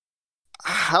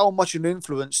how much of an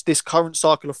influence this current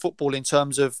cycle of football, in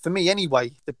terms of, for me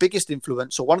anyway, the biggest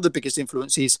influence, or one of the biggest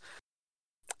influences,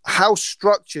 how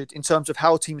structured in terms of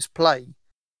how teams play,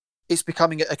 it's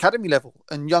becoming at academy level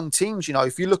and young teams.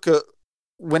 If you look at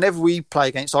whenever we play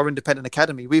against our independent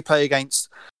academy, we play against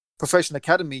professional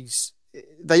academies,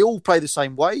 they all play the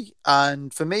same way.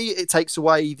 And for me, it takes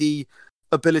away the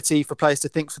ability for players to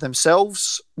think for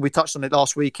themselves. We touched on it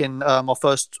last week in our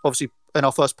first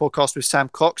podcast with Sam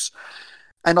Cox.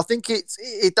 And I think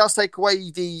it does take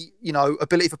away the,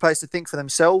 ability for players to think for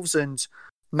themselves and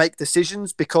make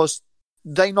decisions, because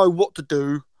they know what to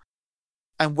do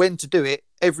and when to do it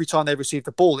every time they receive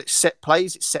the ball. It's set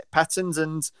plays, it's set patterns,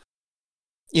 and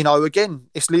again,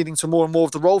 it's leading to more and more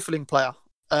of the role-filling player.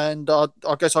 And I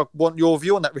guess I want your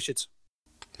view on that, Richard.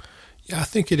 Yeah, I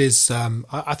think it is.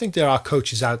 I think there are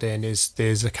coaches out there, and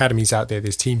there's academies out there,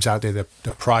 there's teams out there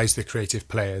that prize the creative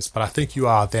players. But I think you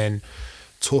are then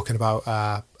talking about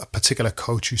a particular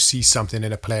coach who sees something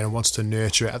in a player and wants to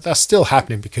nurture it. That's still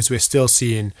happening, because we're still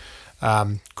seeing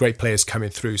great players coming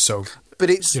through. So, but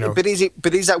is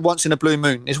that once in a blue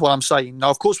moon? Is what I'm saying.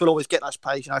 Now, of course, we'll always get those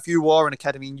players. If you are an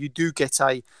academy and you do get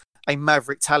a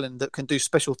maverick talent that can do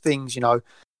special things,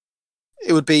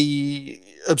 it would be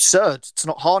absurd to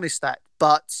not harness that.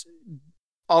 But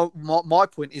my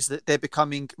point is that they're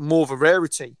becoming more of a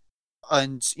rarity,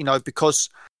 and because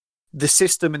the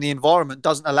system and the environment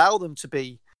doesn't allow them to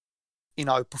be,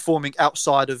 performing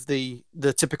outside of the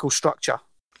typical structure.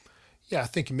 Yeah, I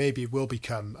think maybe it will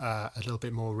become a little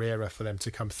bit more rarer for them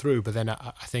to come through. But then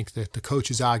I think that the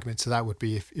coach's argument to that would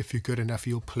be, if you're good enough,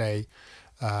 you'll play.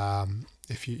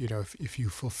 If you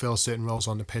fulfill certain roles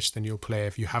on the pitch, then you'll play.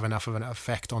 If you have enough of an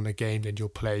effect on the game, then you'll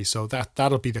play. So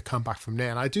that'll be the comeback from there.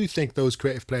 And I do think those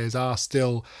creative players are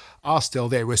still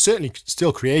there. We're certainly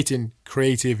still creating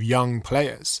creative young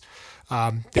players.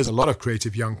 There's a lot of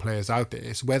creative young players out there.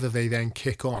 It's whether they then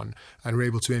kick on and are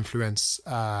able to influence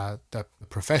the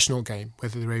professional game,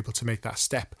 whether they're able to make that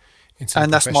step into.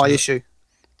 And that's my issue.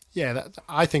 Yeah,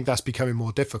 I think that's becoming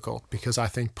more difficult, because I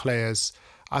think players.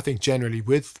 I think generally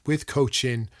with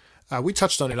coaching, we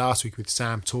touched on it last week with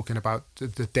Sam, talking about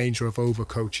the danger of over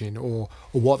coaching, or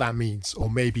what that means, or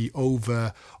maybe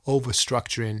over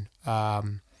structuring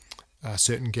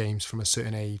certain games from a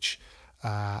certain age,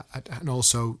 and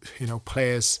also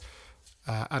players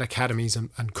at academies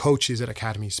and coaches at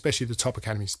academies, especially the top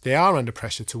academies, they are under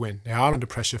pressure to win. They are under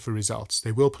pressure for results.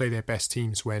 They will play their best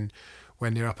teams when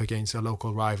they're up against a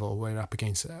local rival, when they're up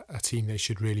against a team they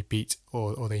should really beat,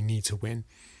 or they need to win.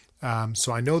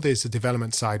 So I know there's a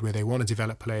development side where they want to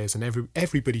develop players, and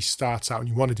everybody starts out and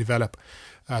you want to develop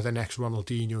the next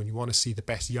Ronaldinho, and you want to see the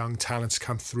best young talents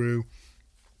come through,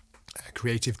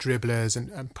 creative dribblers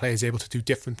and players able to do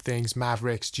different things,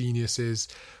 mavericks, geniuses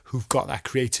who've got that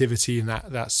creativity and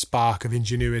that spark of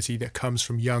ingenuity that comes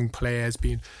from young players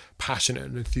being passionate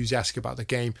and enthusiastic about the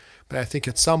game. But I think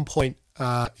at some point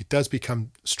it does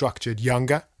become structured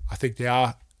younger. I think they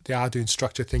are doing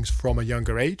structured things from a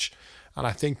younger age, and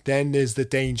I think then there's the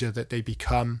danger that they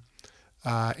become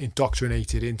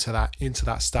indoctrinated into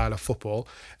that style of football,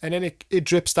 and then it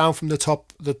drips down from the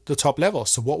top level.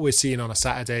 So what we're seeing on a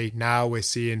Saturday now, we're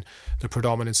seeing the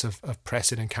predominance of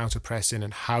pressing and counter pressing,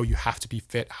 and how you have to be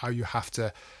fit, how you have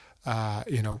to a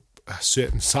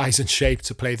certain size and shape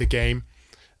to play the game.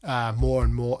 More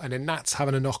and more, and then that's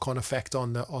having a knock-on effect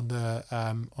on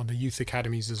the youth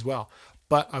academies as well.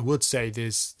 But I would say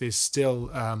there's still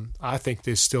I think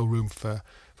there's still room for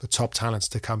top talents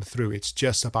to come through. It's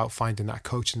just about finding that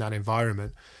coach in that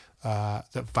environment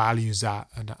that values that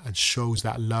and shows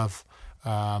that love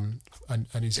and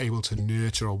is able to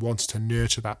nurture, or wants to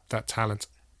nurture that talent.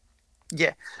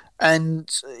 Yeah,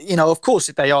 and of course,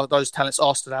 if those talents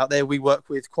are still out there, we work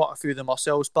with quite a few of them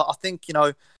ourselves. But I think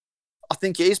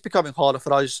it is becoming harder for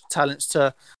those talents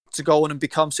to go on and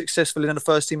become successful in a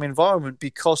first team environment,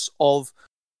 because of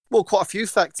quite a few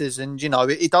factors. And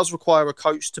it does require a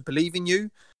coach to believe in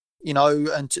you,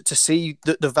 and to see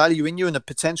the value in you and the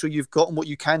potential you've got and what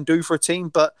you can do for a team.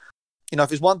 But if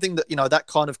there's one thing that that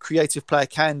kind of creative player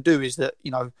can do, is that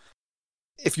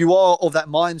if you are of that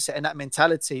mindset and that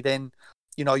mentality, then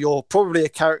you're probably a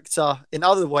character in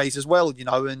other ways as well.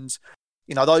 And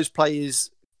those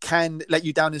players can let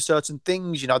you down in certain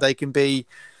things. They can be,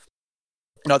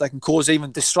 they can cause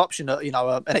even disruption at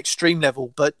an extreme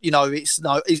level. But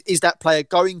is that player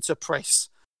going to press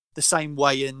the same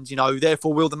way, and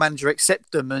therefore will the manager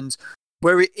accept them? And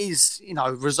where it is,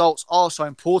 results are so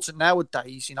important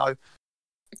nowadays.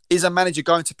 Is a manager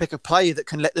going to pick a player that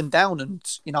can let them down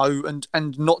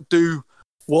and not do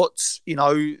what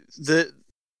the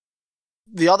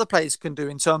other players can do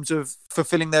in terms of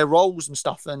fulfilling their roles and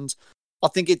stuff? And I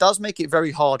think it does make it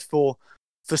very hard for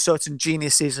certain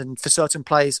geniuses and for certain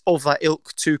players of that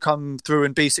ilk to come through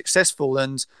and be successful.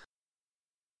 And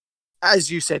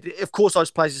as you said, of course, those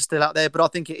players are still out there, but I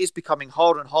think it is becoming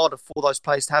harder and harder for those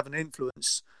players to have an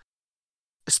influence,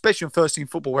 especially in first team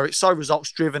football, where it's so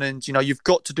results driven and, you've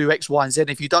got to do X, Y, and Z. And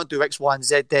if you don't do X, Y, and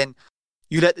Z, then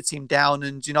you let the team down.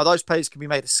 And, those players can be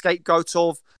made a scapegoat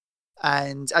of.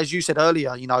 And as you said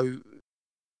earlier,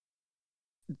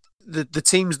 the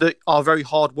teams that are very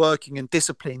hardworking and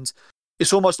disciplined,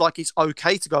 it's almost like it's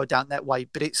okay to go down that way,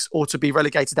 or to be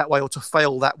relegated that way or to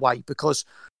fail that way, because,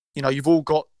 you've all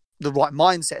got the right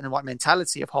mindset and the right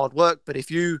mentality of hard work. But if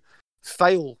you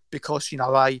fail because,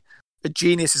 a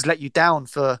genius has let you down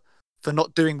for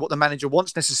not doing what the manager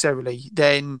wants necessarily,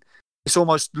 then it's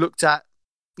almost looked at,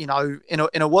 in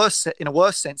a worse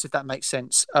sense, if that makes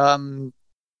sense.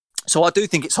 So I do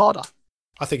think it's harder.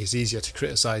 I think it's easier to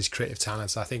criticise creative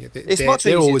talents. I think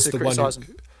they're always the one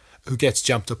who gets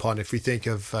jumped upon. If we think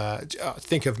of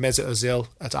Mesut Ozil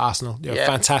at Arsenal,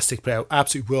 fantastic player,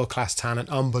 absolute world-class talent,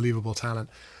 unbelievable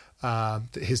talent.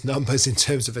 His numbers in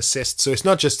terms of assists. So it's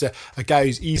not just a guy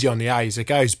who's easy on the eye. He's a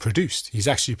guy who's produced. He's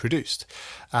actually produced.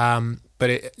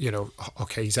 But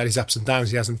he's had his ups and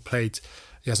downs. He hasn't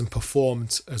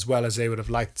performed as well as they would have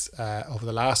liked over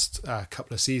the last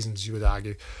couple of seasons, you would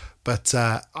argue. But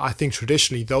I think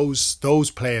traditionally those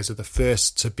players are the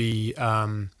first to be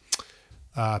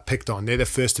picked on. They're the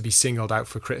first to be singled out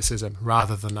for criticism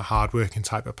rather than a hard-working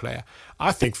type of player.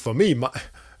 I think for me,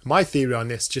 my theory on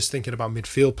this, just thinking about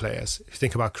midfield players, if you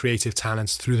think about creative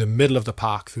talents through the middle of the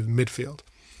park, through the midfield,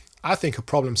 I think a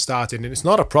problem started, and it's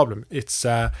not a problem, it's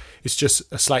just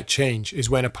a slight change, is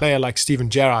when a player like Steven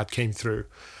Gerrard came through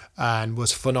and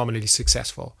was phenomenally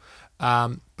successful.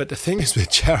 But the thing is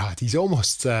with Gerrard, he's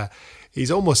almost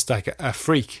like a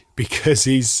freak, because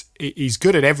he's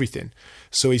good at everything.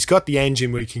 So he's got the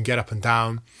engine where he can get up and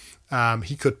down.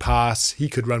 He could pass, he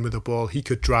could run with the ball, he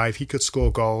could drive, he could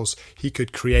score goals, he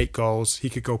could create goals, he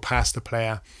could go past the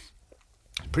player.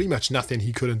 Pretty much nothing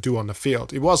he couldn't do on the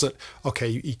field. It wasn't,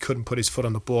 he couldn't put his foot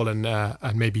on the ball and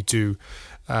maybe do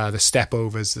the step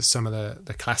overs that some of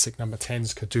the classic number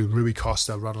 10s could do, Rui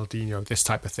Costa, Ronaldinho, this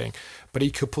type of thing. But he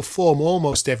could perform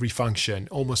almost every function,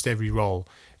 almost every role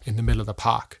in the middle of the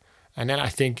park. And then I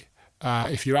think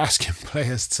if you're asking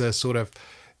players to sort of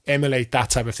emulate that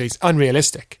type of thing, it's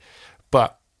unrealistic.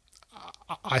 But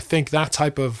I think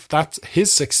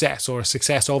his success, or a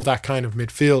success of that kind of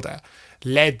midfielder,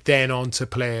 led then on to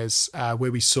players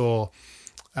where we saw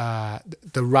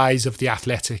the rise of the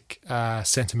athletic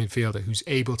centre midfielder who's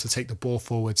able to take the ball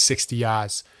forward 60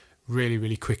 yards really,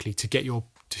 really quickly to get your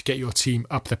team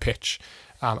up the pitch.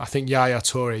 I think Yaya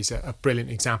Toure is a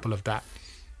brilliant example of that,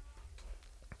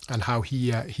 and how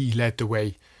he led the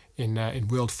way in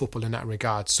world football in that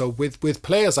regard. So with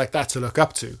players like that to look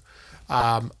up to,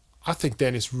 I think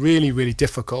then it's really, really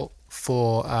difficult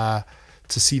to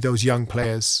see those young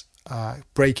players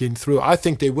breaking through. I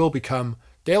think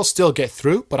they'll still get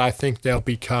through, but I think they'll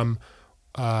become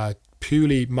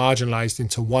purely marginalised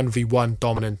into 1v1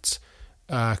 dominant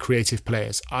creative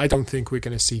players. I don't think we're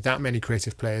going to see that many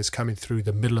creative players coming through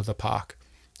the middle of the park,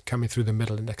 coming through the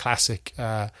middle in the classic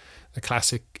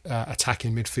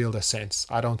attacking midfielder sense.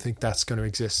 I don't think that's going to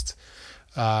exist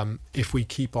if we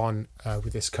keep on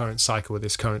with this current cycle, with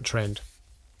this current trend.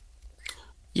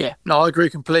 Yeah, no, I agree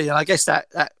completely, and I guess that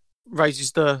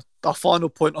raises our final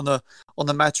point on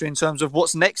the matter in terms of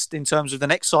what's next, in terms of the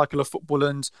next cycle of football.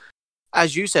 And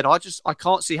as you said, I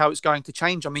can't see how it's going to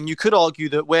change. I mean, you could argue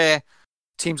that where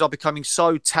teams are becoming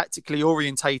so tactically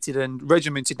orientated and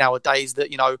regimented nowadays that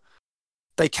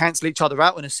they cancel each other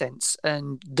out in a sense,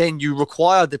 and then you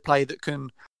require the player that can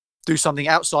do something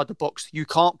outside the box you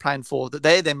can't plan for, that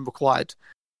they're then required.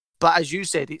 But as you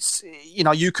said, it's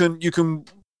you can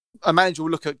a manager will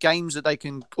look at games that they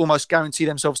can almost guarantee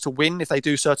themselves to win if they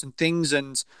do certain things,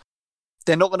 and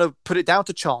they're not going to put it down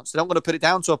to chance. They're not going to put it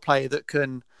down to a player that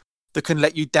can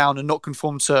let you down and not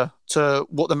conform to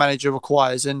what the manager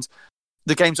requires. And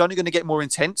the game's only going to get more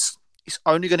intense. It's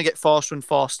only going to get faster and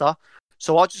faster.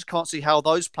 So I just can't see how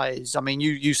those players, I mean,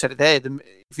 you said it there,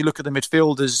 if you look at the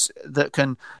midfielders that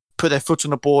can put their foot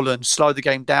on the ball and slow the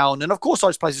game down, and of course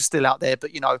those players are still out there,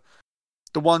 but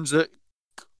the ones that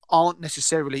aren't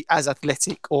necessarily as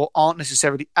athletic or aren't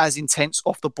necessarily as intense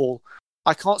off the ball,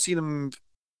 I can't see them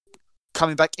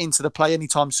coming back into the play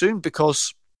anytime soon,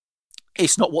 because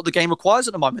it's not what the game requires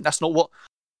at the moment. That's not what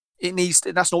it needs.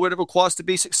 That's not what it requires to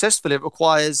be successful. It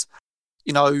requires,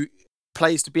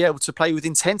 players to be able to play with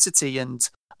intensity and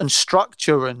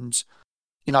structure and,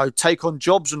 take on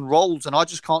jobs and roles. And I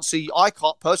personally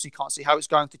can't see how it's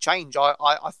going to change.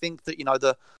 I think that,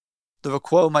 the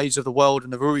Riquelmes of the world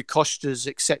and the Rui Costas,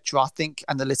 etc., I think,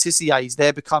 and the Letizier's,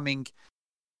 they're becoming,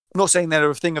 I'm not saying they're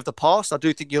a thing of the past. I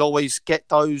do think you'll always get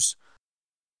those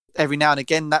every now and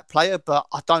again, that player, but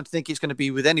I don't think it's going to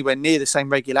be with anywhere near the same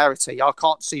regularity. I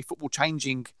can't see football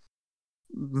changing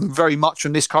very much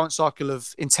from this current cycle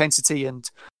of intensity and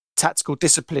tactical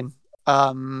discipline.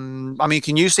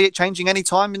 Can you see it changing any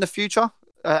time in the future,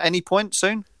 any point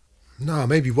soon? No,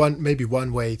 maybe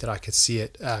one way that I could see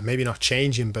it, maybe not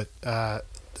changing, but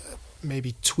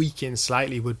maybe tweaking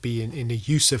slightly, would be in the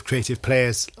use of creative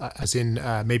players, as in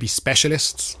maybe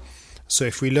specialists. So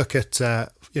if we look at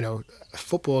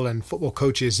football and football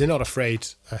coaches, they're not afraid,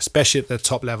 especially at the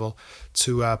top level,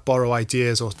 to borrow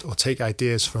ideas or take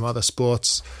ideas from other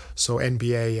sports, so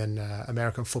NBA and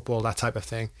American football, that type of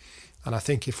thing. And I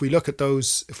think if we look at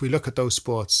those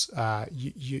sports,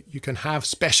 you can have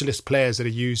specialist players that are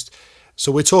used.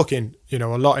 So we're talking, a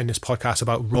lot in this podcast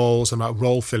about roles and about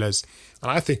role fillers.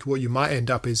 And I think what you might end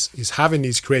up is having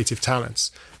these creative talents,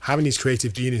 having these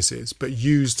creative geniuses, but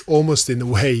used almost in the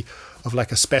way of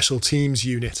like a special teams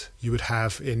unit you would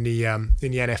have in the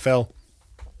NFL,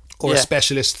 or a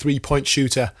specialist 3-point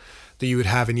shooter that you would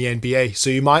have in the NBA. So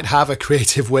you might have a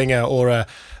creative winger or a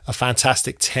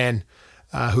fantastic 10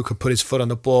 who can put his foot on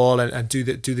the ball and do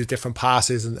the different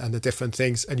passes and the different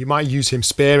things. And you might use him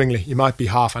sparingly. You might be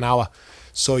half an hour.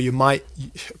 So you might,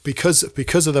 because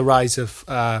of the rise of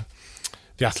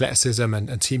the athleticism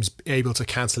and teams able to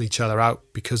cancel each other out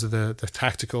because of the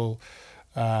tactical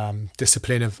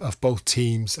discipline of both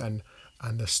teams and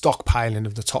the stockpiling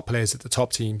of the top players at the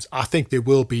top teams, I think there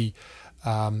will be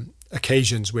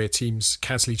occasions where teams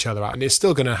cancel each other out, and they're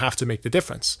still going to have to make the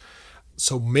difference.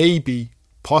 So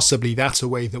possibly that's a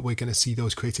way that we're going to see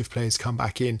those creative players come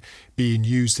back in, being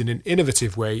used in an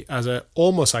innovative way as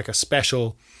almost like a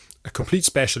complete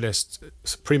specialist,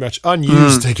 pretty much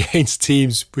unused against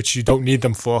teams which you don't need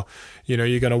them for.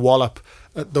 You're going to wallop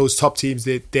those top teams.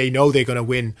 They know they're going to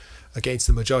win against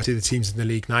the majority of the teams in the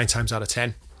league 9 times out of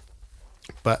 10.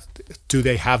 But do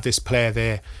they have this player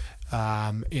there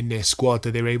in their squad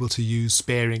that they're able to use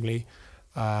sparingly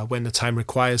when the time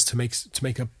requires to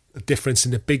make a difference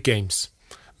in the big games?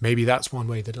 Maybe that's one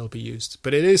way that it'll be used.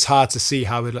 But it is hard to see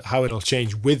how it'll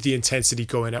change with the intensity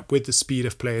going up, with the speed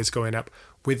of players going up,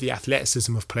 with the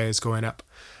athleticism of players going up.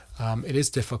 It is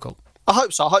difficult. I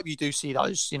hope so. I hope you do see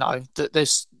those, that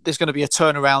there's going to be a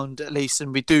turnaround at least,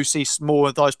 and we do see more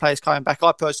of those players coming back.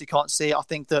 I personally can't see it. I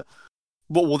think that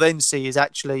what we'll then see is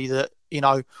actually that,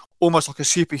 almost like a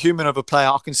superhuman of a player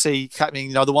I can see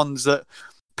happening. The ones that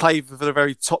play for the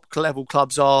very top level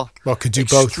clubs could do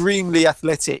extremely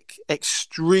athletic,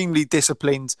 extremely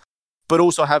disciplined, but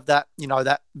also have that,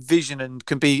 that vision and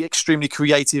can be extremely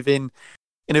creative in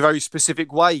a very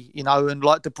specific way, and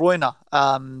like De Bruyne,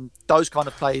 those kind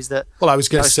of players that... Well, I was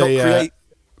going to say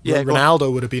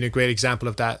Ronaldo would have been a great example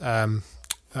of that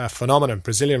phenomenon,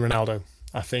 Brazilian Ronaldo.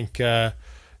 I think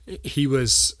he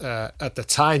was, at the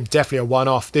time, definitely a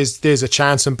one-off. There's a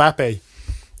chance Mbappe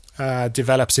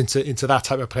develops into that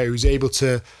type of player who's able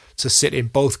to sit in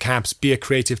both camps, be a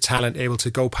creative talent, able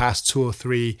to go past 2 or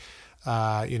 3,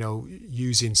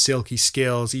 using silky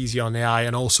skills, easy on the eye,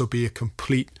 and also be a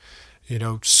complete,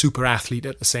 super athlete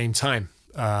at the same time.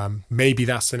 Maybe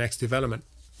that's the next development.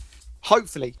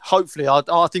 Hopefully. I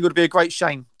think it would be a great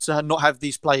shame to not have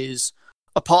these players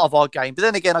a part of our game. But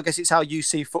then again, I guess it's how you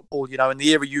see football, in the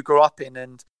era you grew up in.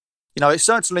 And, it's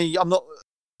certainly, I'm not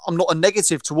a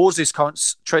negative towards this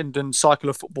current trend and cycle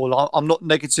of football. I'm not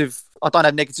negative. I don't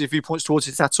have negative viewpoints towards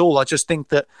it at all. I just think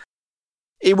that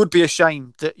it would be a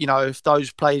shame that, if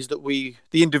those players the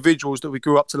individuals that we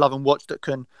grew up to love and watch that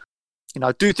can,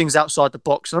 do things outside the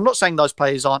box. And I'm not saying those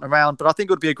players aren't around, but I think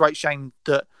it would be a great shame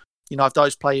that,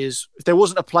 if there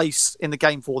wasn't a place in the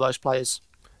game for those players.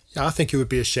 Yeah, I think it would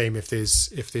be a shame if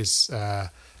there's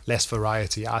less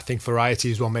variety. I think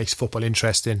variety is what makes football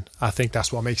interesting. I think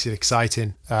that's what makes it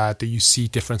exciting, that you see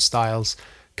different styles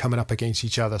coming up against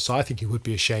each other. So I think it would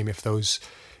be a shame if those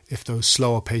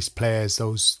slower paced players,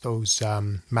 those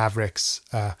mavericks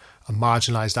are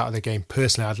marginalised out of the game.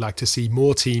 Personally, I'd like to see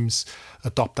more teams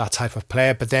adopt that type of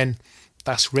player, but then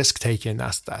that's risk taking.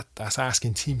 That's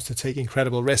asking teams to take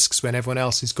incredible risks when everyone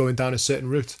else is going down a certain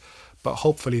route. But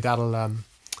hopefully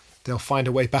they'll find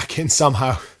a way back in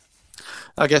somehow.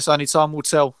 I guess only time will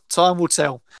tell. Time will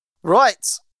tell. Right.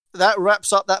 that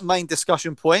wraps up that main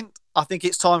discussion point. I think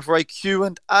it's time for a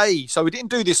Q&A. So we didn't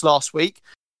do this last week,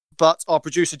 but our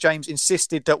producer James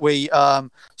insisted that we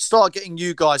start getting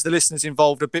you guys, the listeners,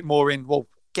 involved a bit more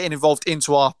getting involved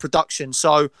into our production.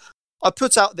 So I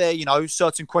put out there,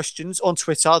 certain questions on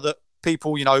Twitter that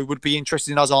people, would be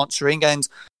interested in us answering, and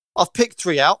I've picked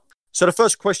 3 out. So the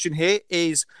first question here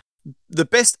is the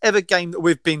best ever game that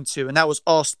we've been to, and that was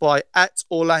asked by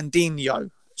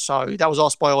 @Orlandinho. So that was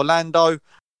asked by Orlando.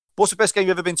 What's the best game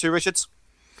you've ever been to, Richards?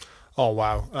 Oh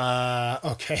wow!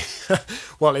 Okay.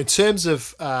 Well, in terms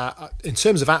of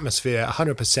atmosphere,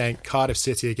 100% Cardiff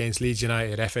City against Leeds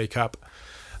United FA Cup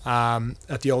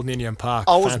at the Old Ninian Park.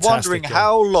 I was wondering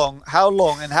how long,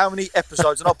 and how many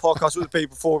episodes on our podcast would it be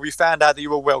before we found out that you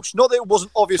were Welsh. Not that it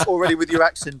wasn't obvious already with your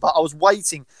accent, but I was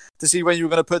waiting to see when you were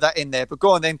going to put that in there. But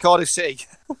go on then, Cardiff City.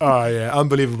 Oh yeah,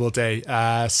 unbelievable day.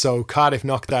 So Cardiff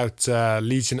knocked out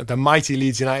the mighty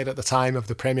Leeds United at the time of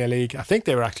the Premier League. I think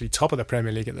they were actually top of the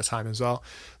Premier League at the time as well.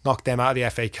 Knocked them out of the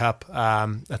FA Cup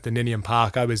at the Ninian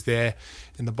Park. I was there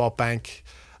in the Bob Bank.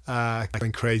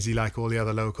 Going crazy like all the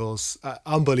other locals.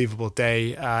 Unbelievable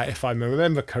day. If I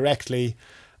remember correctly,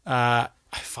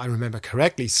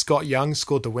 Scott Young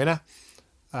scored the winner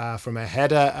from a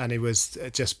header, and it was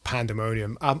just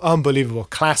pandemonium. Unbelievable,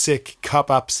 classic cup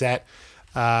upset.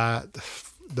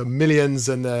 The millions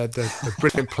and the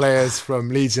brilliant players from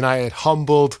Leeds United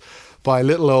humbled by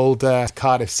little old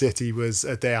Cardiff City was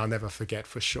a day I'll never forget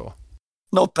for sure.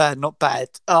 Not bad.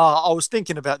 I was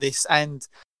thinking about this, and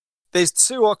there's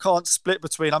 2 I can't split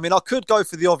between. I mean, I could go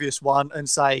for the obvious one and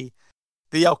say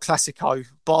the El Clasico,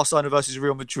 Barcelona versus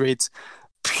Real Madrid,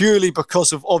 purely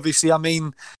because of, obviously, I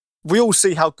mean, we all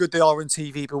see how good they are on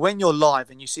TV, but when you're live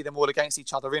and you see them all against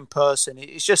each other in person,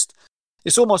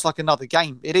 it's almost like another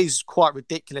game. It is quite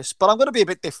ridiculous, but I'm going to be a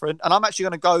bit different, and I'm actually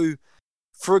going to go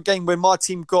for a game where my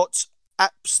team got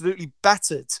absolutely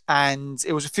battered, and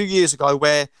it was a few years ago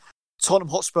where Tottenham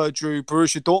Hotspur drew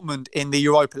Borussia Dortmund in the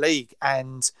Europa League,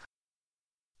 and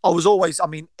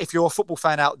if you're a football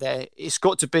fan out there, it's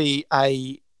got to be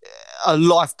a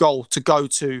life goal to go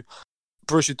to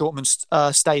Borussia Dortmund's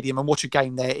stadium and watch a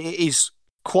game there. It is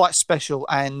quite special,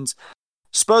 and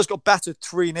Spurs got battered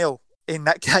 3-0 in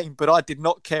that game, but I did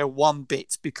not care one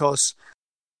bit because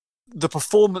the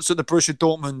performance that the Borussia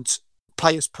Dortmund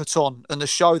players put on and the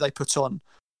show they put on,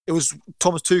 it was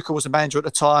Thomas Tuchel was the manager at the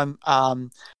time.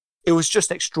 It was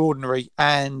just extraordinary,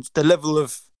 and the level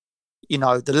of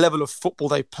football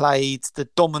they played, the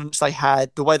dominance they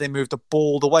had, the way they moved the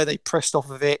ball, the way they pressed off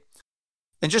of it,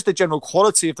 and just the general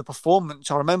quality of the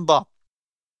performance. I remember,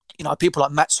 people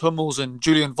like Mats Hummels and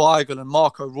Julian Weigl and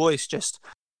Marco Reus just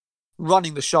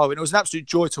running the show, and it was an absolute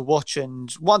joy to watch.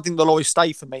 And one thing that'll always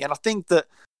stay for me, and I think that,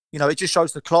 it just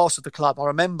shows the class of the club. I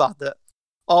remember that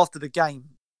after the game,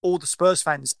 all the Spurs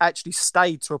fans actually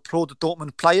stayed to applaud the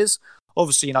Dortmund players.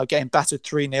 Obviously, getting battered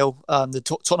 3-0, the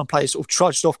Tottenham players sort of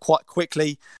trudged off quite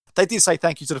quickly. They did say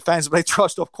thank you to the fans, but they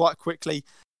trudged off quite quickly.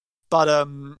 But, but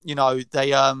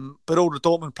all the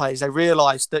Dortmund players, they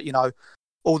realised that,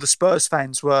 all the Spurs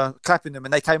fans were clapping them,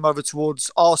 and they came over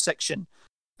towards our section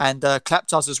and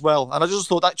clapped us as well. And I just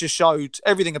thought that just showed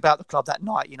everything about the club that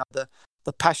night,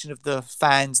 the passion of the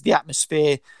fans, the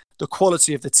atmosphere, the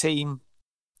quality of the team,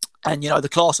 and, the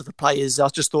class of the players. I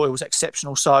just thought it was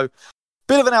exceptional. So,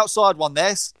 bit of an outside one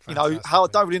there. I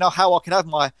don't really know how I can have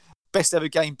my best ever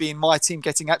game being my team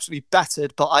getting absolutely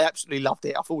battered, but I absolutely loved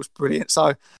it. I thought it was brilliant.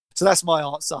 So that's my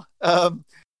answer.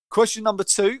 Question number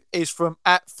 2 is from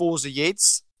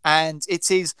 @ForzaYids, and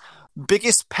it is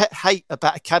biggest pet hate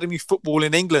about academy football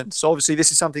in England. So obviously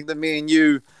this is something that me and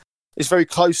you is very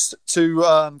close to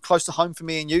home for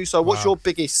me and you. So what's your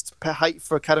biggest pet hate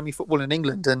for academy football in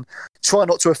England? And try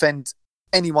not to offend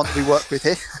anyone that we work with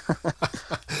here.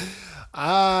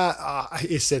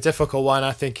 It's a difficult one.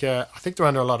 I think they're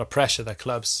under a lot of pressure, the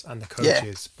clubs and the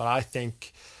coaches. Yeah. But I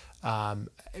think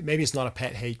maybe it's not a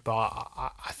pet hate, but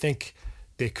I think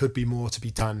there could be more to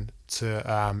be done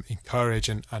to encourage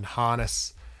and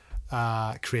harness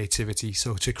creativity.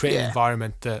 So to create an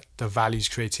environment that values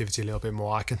creativity a little bit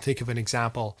more. I can think of an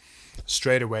example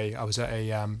straight away. I was at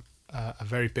a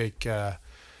very big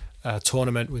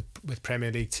tournament with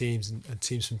Premier League teams and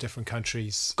teams from different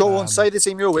countries. Go on, say the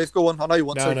team you're with. Go on, I know you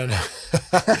want to.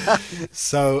 No.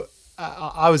 So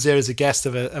I was there as a guest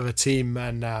of a team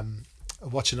and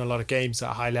watching a lot of games at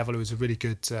a high level. It was a really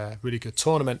good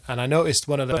tournament, and I noticed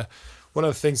one of the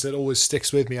things that always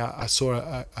sticks with me. I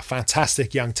saw a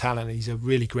fantastic young talent. He's a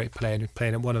really great player and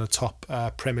playing at one of the top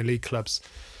Premier League clubs,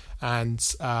 and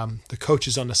the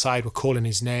coaches on the side were calling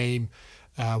his name,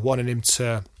 wanting him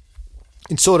to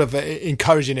in sort of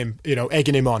encouraging him,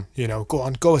 egging him on, go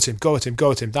on, go at him,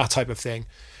 that type of thing.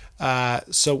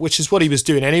 So which is what he was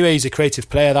doing anyway. He's a creative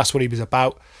player. That's what he was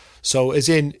about. So as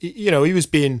in, he was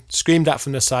being screamed at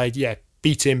from the side. Yeah,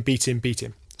 beat him.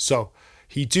 So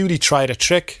he duly tried a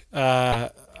trick,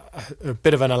 a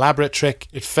bit of an elaborate trick.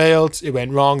 It failed. It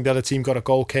went wrong. The other team got a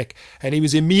goal kick, and he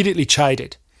was immediately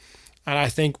chided. And I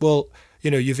think, well,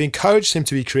 you've encouraged him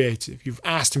to be creative. You've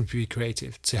asked him to be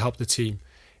creative to help the team.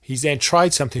 He's then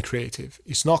tried something creative.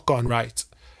 It's not gone right.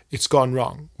 It's gone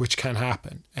wrong, which can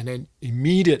happen. And then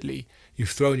immediately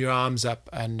you've thrown your arms up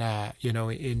and,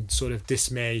 in sort of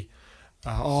dismay.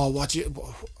 I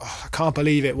can't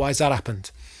believe it. Why has that happened?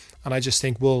 And I just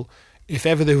think, well, if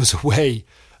ever there was a way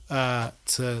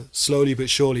to slowly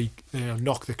but surely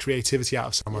knock the creativity out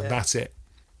of someone, that's it.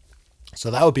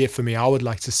 So that would be it for me. I would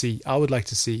like to see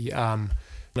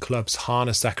clubs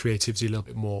harness that creativity a little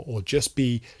bit more, or just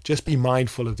be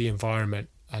mindful of the environment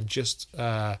and just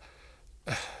let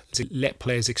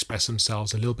players express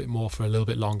themselves a little bit more for a little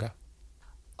bit longer.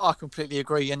 I completely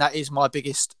agree, and that is my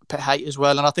biggest pet hate as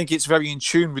well. And I think it's very in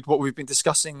tune with what we've been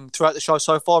discussing throughout the show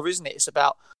so far, isn't it? It's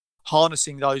about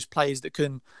harnessing those players that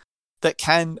can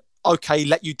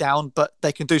let you down, but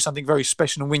they can do something very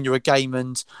special and win you a game.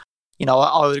 And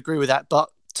I would agree with that. But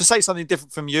to say something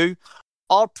different from you,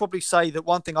 I'd probably say that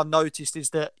one thing I've noticed is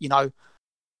that,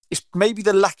 it's maybe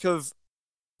the lack of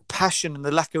passion and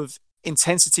the lack of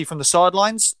intensity from the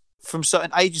sidelines from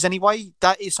certain ages anyway.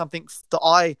 That is something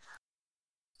that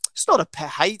it's not a pet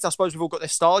hate. I suppose we've all got their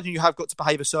styles and you have got to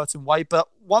behave a certain way. But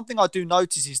one thing I do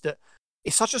notice is that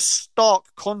it's such a stark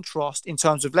contrast in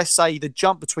terms of, let's say, the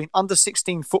jump between under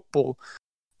 16 football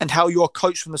and how you are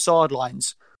coached from the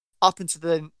sidelines up into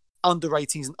the under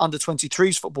 18s and under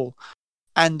 23s football.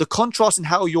 And the contrast in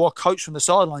how you are coached from the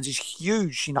sidelines is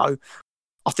huge.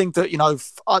 I think that,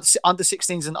 under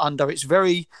 16s and under, it's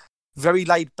very, very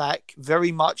laid back,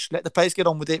 very much let the players get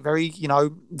on with it, very,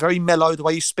 very mellow the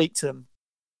way you speak to them.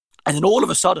 And then all of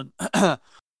a sudden,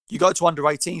 you go to under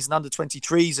 18s and under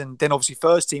 23s and then obviously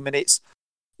first team, and it's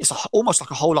almost like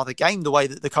a whole other game the way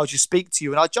that the coaches speak to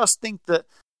you. And I just think that,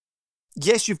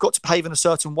 yes, you've got to behave in a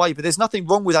certain way, but there's nothing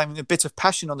wrong with having a bit of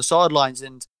passion on the sidelines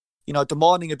and,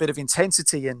 demanding a bit of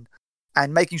intensity and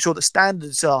making sure that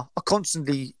standards are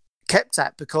constantly kept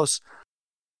at, because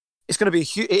it's going to be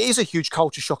it is a huge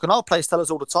culture shock. And our players tell us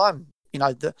all the time,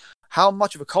 how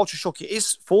much of a culture shock it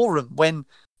is for them when,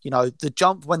 the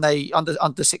jump when they under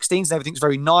 16s and everything's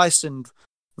very nice and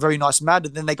very nice mad,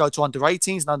 and then they go to under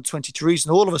 18s and under 23s,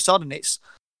 and all of a sudden it's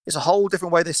a whole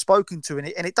different way they're spoken to, and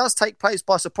it does take players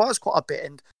by surprise quite a bit.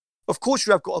 And of course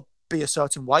you have got to be a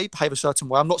certain way, behave a certain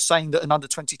way. I'm not saying that an under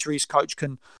 23s coach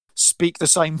can speak the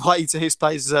same way to his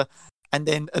players and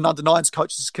then an under 9s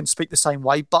coach can speak the same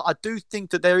way, but I do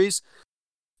think that there is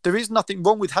nothing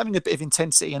wrong with having a bit of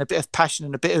intensity and a bit of passion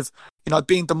and a bit of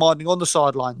being demanding on the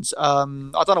sidelines. I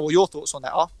don't know what your thoughts on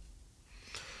that are.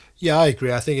 Yeah, I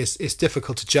agree. I think it's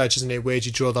difficult to judge, isn't it? Where do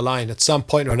you draw the line? At some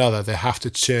point or another, they have to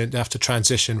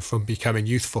transition from becoming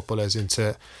youth footballers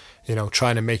into,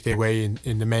 trying to make their way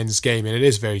in the men's game. And it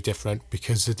is very different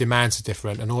because the demands are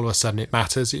different, and all of a sudden it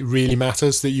matters. It really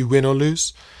matters that you win or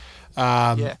lose.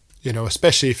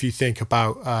 Especially if you think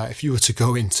about if you were to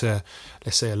go into,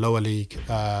 let's say, a lower league,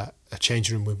 a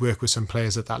changing room. We work with some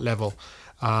players at that level.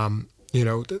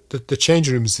 The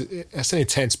changing room it's an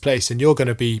intense place, and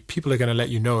people are going to let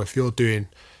you know if you're doing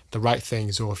the right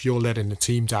things or if you're letting the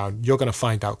team down. You're going to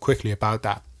find out quickly about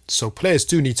that. So players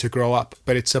do need to grow up,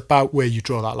 but it's about where you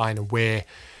draw that line and where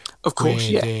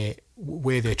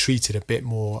they're treated a bit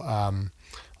more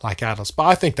like adults. But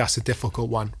I think that's a difficult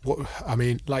one.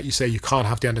 Like you say, you can't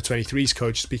have the under 23s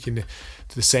coach speaking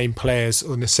to the same players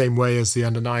in the same way as the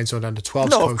under 9s or the under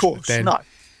 12s coach. No, of course, no.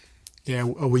 Yeah,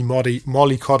 are we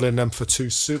mollycoddling them for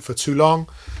too long?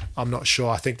 I'm not sure.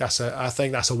 I think that's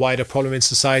a wider problem in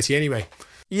society anyway.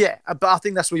 Yeah, but I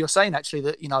think that's what you're saying actually.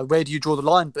 That where do you draw the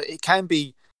line? But it can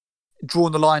be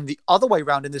drawn the line the other way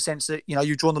around in the sense that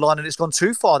you've drawn the line and it's gone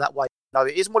too far that way.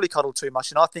 It is mollycoddled too much,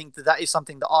 and I think that is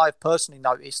something that I've personally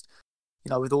noticed.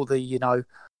 With all the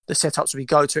the setups we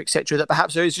go to, etc. That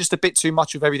perhaps there is just a bit too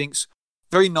much of everything's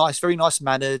very nice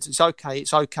mannered. It's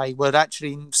okay. Well,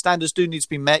 actually, standards do need to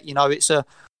be met. It's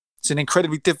an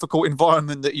incredibly difficult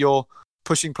environment that you're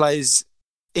pushing players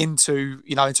into,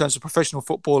 in terms of professional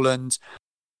football. And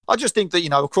I just think that,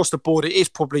 across the board, it is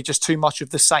probably just too much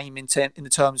of the same intent in the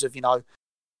terms of,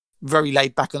 very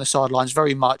laid back on the sidelines,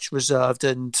 very much reserved.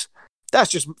 And that's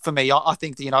just, for me, I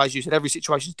think that, as you said, every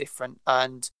situation is different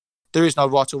and there is no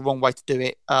right or wrong way to do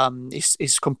it.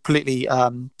 It's completely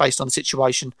based on the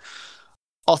situation.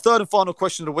 Our third and final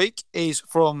question of the week is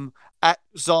from at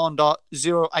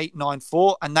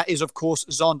Xander0894. And that is, of course,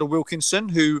 Xander Wilkinson,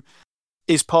 who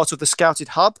is part of the Scouted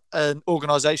Hub, an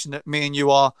organisation that me and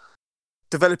you are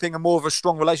developing a more of a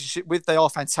strong relationship with. They are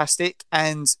fantastic.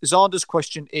 And Xander's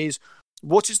question is,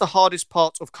 what is the hardest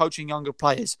part of coaching younger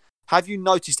players? Have you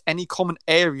noticed any common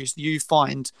areas that you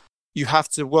find you have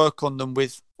to work on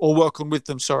with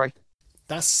them? Sorry.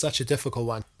 That's such a difficult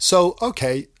one. So,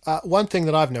 okay, one thing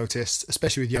that I've noticed,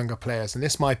 especially with younger players, and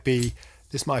this might be,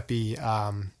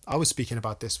 I was speaking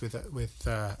about this with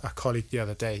a colleague the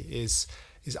other day, is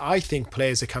I think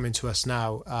players are coming to us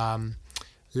now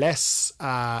less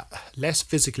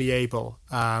physically able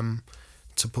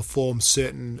to perform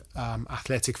certain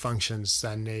athletic functions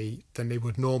than they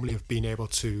would normally have been able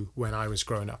to when I was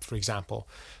growing up, for example.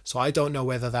 So I don't know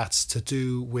whether that's to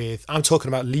do with, I'm talking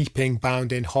about leaping,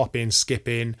 bounding, hopping,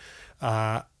 skipping,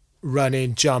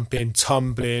 running, jumping,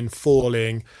 tumbling,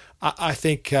 falling. I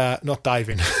think not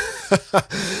diving.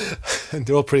 And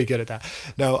they're all pretty good at that.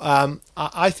 No,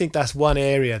 I think that's one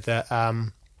area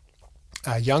that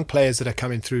young players that are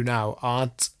coming through now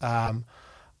aren't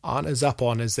as up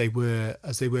on as they were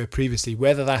previously,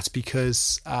 whether that's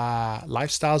because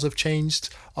lifestyles have changed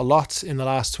a lot in the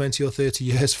last 20 or 30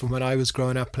 years from when I was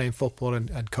growing up playing football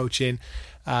and coaching.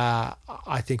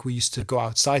 I think we used to go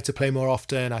outside to play more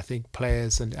often. I think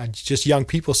players and just young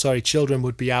people, children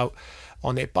would be out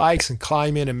on their bikes and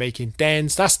climbing and making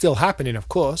dens. That's still happening, of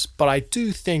course, but I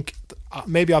do think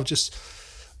maybe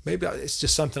it's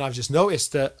just something I've just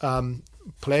noticed, that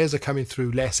players are coming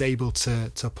through less able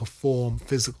to perform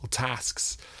physical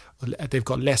tasks. They've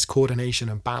got less coordination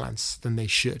and balance than they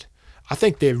should. I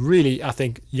think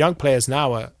young players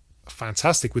now are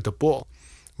fantastic with the ball.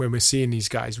 When we're seeing these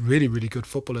guys, really, really good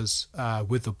footballers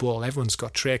with the ball. Everyone's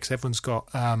got tricks. Everyone's got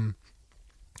a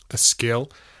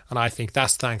skill. And I think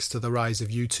that's thanks to the rise of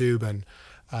YouTube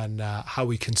and how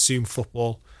we consume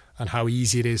football and how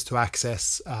easy it is to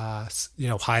access,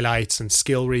 highlights and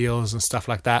skill reels and stuff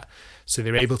like that. So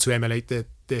they're able to emulate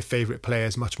their favourite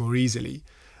players much more easily.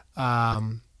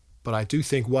 But I do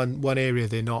think one area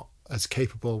they're not as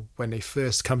capable when they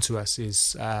first come to us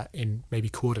is in maybe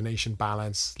coordination,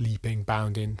 balance, leaping,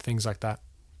 bounding, things like that.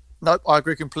 No, I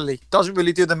agree completely. Doesn't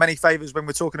really do them many favours when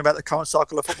we're talking about the current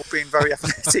cycle of football being very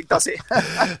athletic, does it?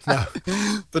 No.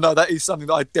 But no, that is something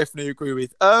that I definitely agree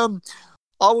with. I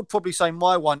would probably say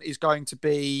my one is going to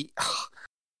be,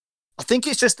 I think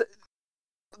it's just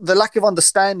the lack of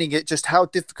understanding just how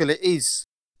difficult it is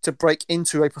to break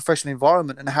into a professional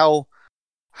environment and how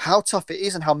tough it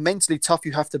is and how mentally tough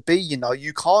you have to be.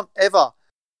 You can't ever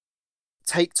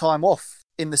take time off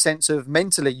in the sense of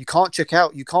mentally. You can't check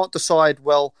out. You can't decide,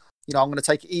 well, I'm going to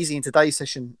take it easy in today's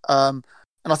session. And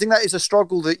I think that is a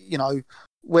struggle that,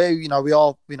 where,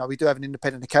 we do have an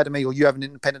independent academy, or you have an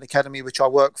independent academy, which I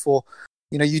work for.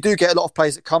 You do get a lot of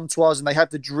players that come to us and they have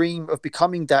the dream of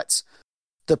becoming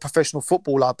the professional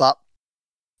footballer, but,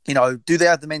 do they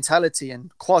have the mentality?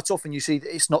 And quite often you see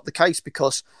that it's not the case,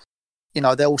 because, a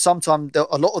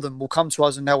lot of them will come to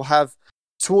us and they'll have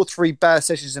 2 or 3 bad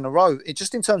sessions in a row. It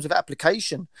just in terms of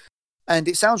application. And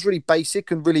it sounds really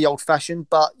basic and really old fashioned,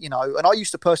 but, and I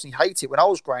used to personally hate it when I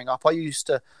was growing up. I used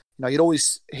to, you'd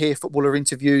always hear footballer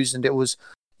interviews and it was,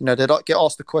 they'd get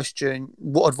asked the question,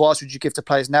 what advice would you give to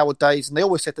players nowadays? And they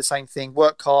always said the same thing: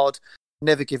 work hard,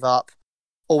 never give up,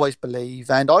 always believe.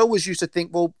 And I always used to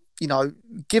think, well,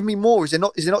 give me more. Is there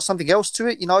not something else to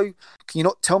it? Can you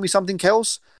not tell me something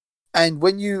else? And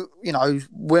when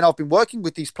when I've been working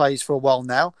with these players for a while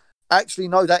now, actually,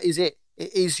 no, that is it.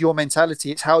 It is your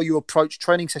mentality. It's how you approach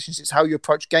training sessions. It's how you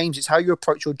approach games. It's how you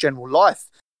approach your general life.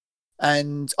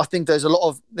 And I think there's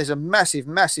a massive,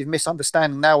 massive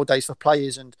misunderstanding nowadays for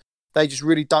players, and they just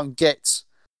really don't get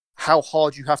how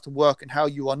hard you have to work and how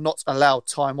you are not allowed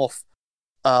time off.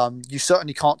 You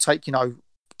certainly can't take,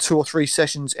 2 or 3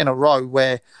 sessions in a row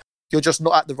where you're just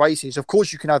not at the races. Of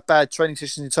course, you can have bad training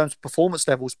sessions in terms of performance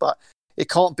levels, but it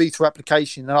can't be through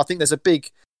application. And I think there's a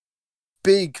big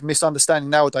misunderstanding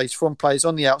nowadays from players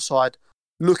on the outside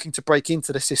looking to break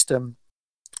into the system,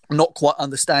 not quite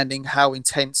understanding how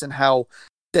intense and how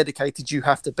dedicated you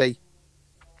have to be.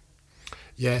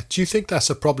 Yeah. Do you think that's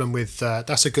a problem with,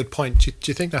 that's a good point. Do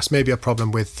you think that's maybe a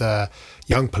problem with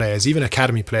young players, even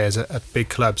academy players at big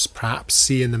clubs, perhaps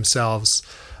seeing themselves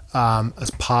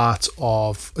as part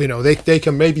of, they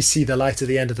can maybe see the light at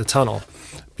the end of the tunnel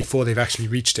before they've actually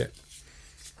reached it?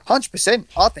 100%.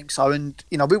 I think so. And,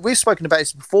 we've spoken about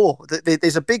this before.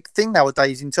 There's a big thing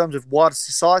nowadays in terms of wider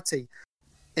society,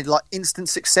 in like instant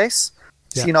success.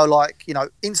 So, Yeah.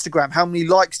 Instagram, how many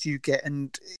likes do you get?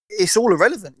 And it's all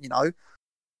irrelevant,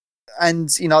 And,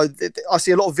 you know, I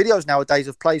see a lot of videos nowadays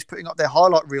of players putting up their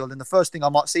highlight reel, and the first thing I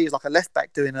might see is like a left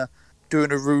back doing a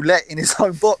roulette in his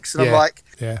own box. And I'm like,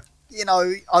 you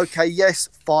know, okay, yes,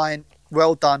 fine,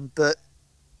 well done. But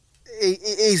it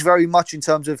is very much in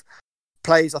terms of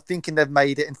players are thinking they've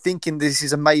made it and thinking this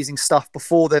is amazing stuff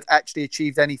before they've actually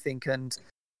achieved anything. And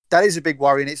that is a big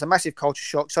worry, and it's a massive culture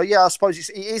shock. So, yeah, I suppose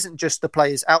it isn't just the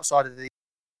players outside of the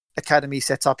academy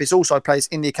setup. It's also players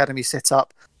in the academy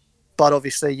setup. But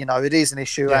obviously, you know, it is an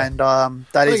issue, and I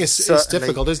think it's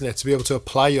difficult, isn't it, to be able to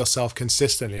apply yourself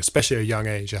consistently, especially at a young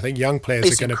age. I think young players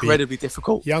are going to be incredibly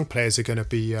difficult. Young players are going to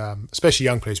be, especially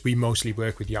young players. We mostly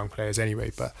work with young players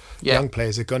anyway, but young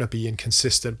players are going to be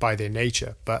inconsistent by their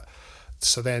nature. But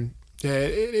so then,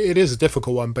 it is a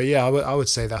difficult one. But yeah, I would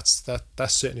say that's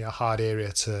certainly a hard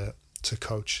area to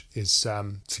coach, is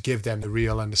to give them the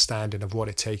real understanding of what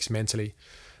it takes mentally.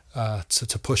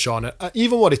 To push on,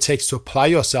 even what it takes to apply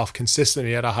yourself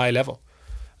consistently at a high level.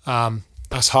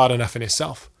 That's hard enough in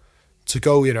itself. To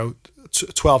go, you know,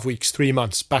 12 weeks, 3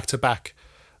 months, back to back,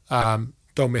 don't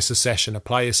miss a session,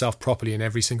 apply yourself properly in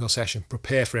every single session,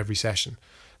 prepare for every session.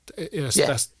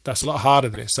 That's a lot harder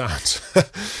than it sounds,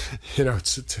 you know,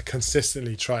 to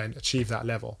consistently try and achieve that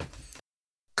level.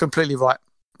 Completely right.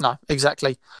 No,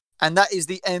 exactly. And that is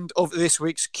the end of this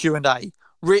week's Q&A.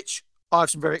 Rich, I have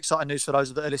some very exciting news for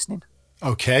those that are listening.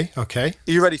 Okay. Are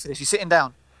you ready for this? You sitting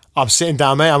down? I'm sitting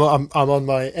down, mate. I'm on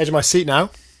my edge of my seat now.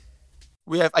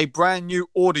 We have a brand new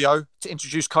audio to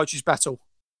introduce Coach's Battle.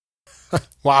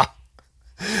 Wow.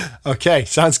 Okay,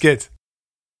 sounds good.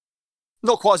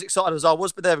 Not quite as excited as I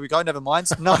was, but there we go. Never mind.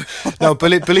 No. No,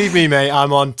 believe me, mate.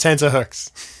 I'm on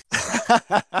tenterhooks.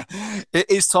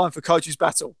 It is time for Coach's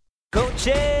Battle.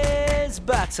 Coach's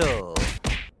Battle.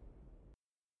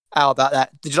 How about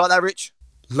that? Did you like that, Rich?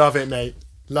 Love it, mate.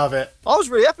 Love it. I was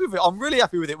really happy with it. I'm really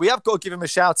happy with it. We have got to give him a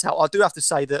shout out. I do have to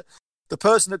say that the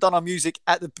person that done our music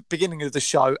at the beginning of the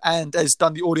show and has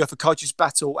done the audio for Coach's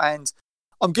Battle, and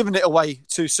I'm giving it away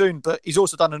too soon, but he's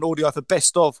also done an audio for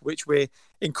Best Of, which we're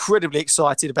incredibly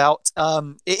excited about.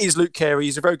 It is Luke Carey.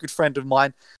 He's a very good friend of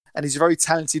mine, and he's a very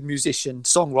talented musician,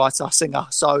 songwriter, singer.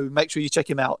 So make sure you check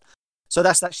him out. So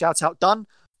that's that shout out done.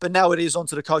 But now it is on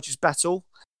to the Coach's Battle.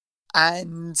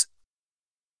 And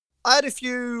I had a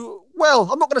few, well,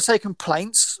 I'm not going to say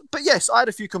complaints, but yes, I had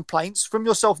a few complaints from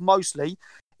yourself mostly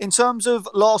in terms of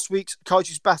last week's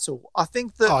Coach's Battle. I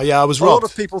think that I was a robbed. lot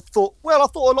of people thought, I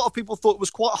thought a lot of people thought it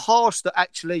was quite harsh that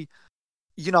actually,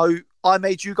 you know, I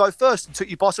made you go first and took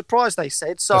you by surprise, they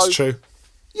said. So that's true.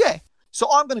 Yeah. So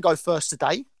I'm going to go first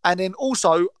today. And then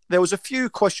also there was a few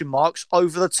question marks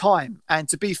over the time. And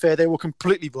to be fair, they were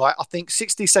completely right. I think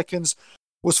 60 seconds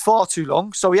was far too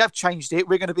long. So we have changed it.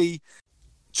 We're going to be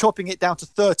chopping it down to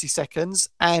 30 seconds.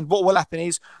 And what will happen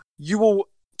is you will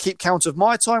keep count of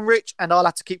my time, Rich, and I'll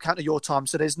have to keep count of your time.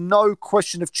 So there's no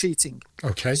question of cheating.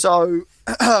 Okay. So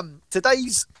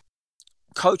today's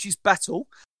Coach's Battle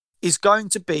is going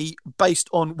to be based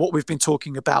on what we've been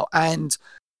talking about. And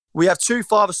we have two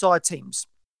five-a-side teams.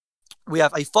 We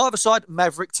have a five-a-side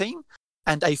Maverick team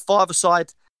and a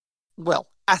five-a-side,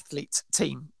 athlete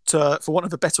team, for want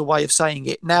of a better way of saying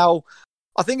it. Now,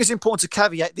 I think it's important to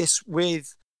caveat this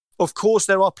with, of course,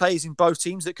 there are players in both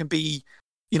teams that can be,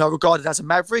 you know, regarded as a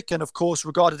Maverick and, of course,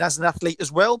 regarded as an athlete as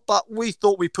well. But we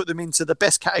thought we put them into the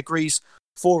best categories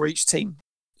for each team.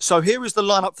 So here is the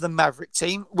lineup for the Maverick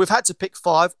team. We've had to pick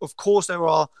 5. Of course, there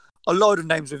are a load of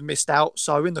names we've missed out.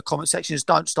 So in the comment sections,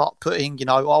 don't start putting,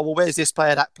 where's this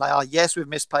player, that player? Yes, we've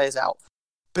missed players out.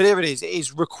 But here it is. It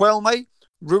is Riquelme,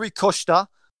 Rui Costa,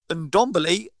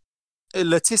 Ndombele,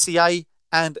 Letitia,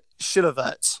 and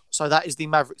Chilavert. So that is the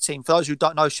Maverick team. For those who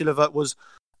don't know, Chilavert was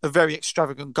a very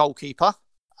extravagant goalkeeper.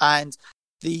 And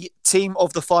the team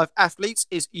of the 5 athletes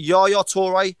is Yaya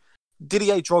Toure,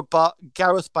 Didier Drogba,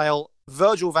 Gareth Bale,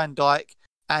 Virgil van Dijk,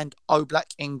 and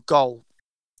Oblak in goal.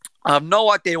 I have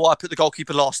no idea why I put the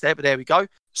goalkeeper last there, but there we go.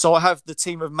 So I have the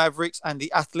team of Mavericks and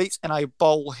the athletes in a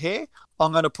bowl here.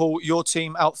 I'm going to pull your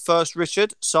team out first,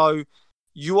 Richard. So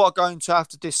you are going to have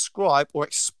to describe or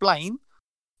explain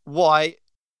why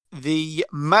the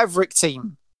Maverick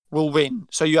team will win.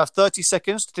 So you have 30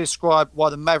 seconds to describe why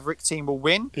the Maverick team will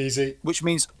win. Easy. Which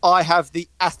means I have the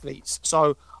athletes.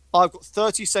 So I've got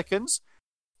 30 seconds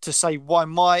to say why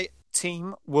my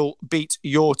team will beat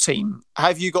your team.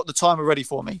 Have you got the timer ready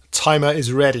for me? Timer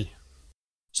is ready.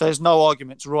 So there's no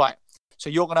arguments, right? So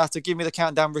you're going to have to give me the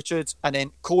countdown, Richard, and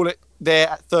then call it there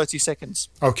at 30 seconds.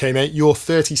 Okay, mate. Your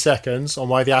 30 seconds on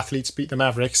why the athletes beat the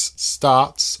Mavericks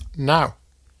starts now.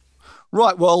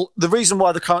 Right, well, the reason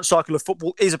why the current cycle of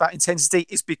football is about intensity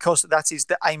is because that is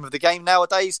the aim of the game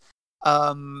nowadays.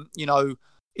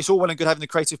 it's all well and good having the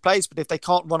creative plays, but if they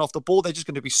can't run off the ball, they're just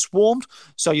going to be swarmed.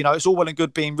 So, it's all well and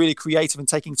good being really creative and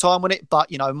taking time on it.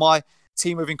 But, my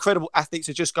team of incredible athletes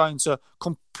are just going to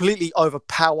completely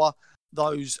overpower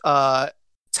those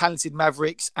talented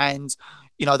Mavericks. And,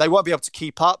 they won't be able to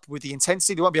keep up with the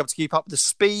intensity. They won't be able to keep up with the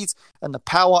speed and the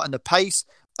power and the pace.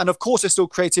 And, of course, there's still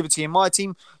creativity in my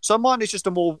team. So mine is just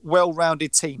a more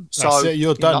well-rounded team. That's it.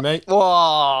 You're done, mate.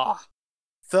 Oh,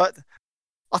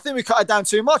 I think we cut it down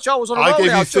too much. I was on a roll. I gave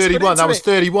you 31. That was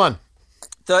 31.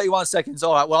 31 seconds.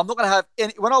 All right. Well, I'm not going to have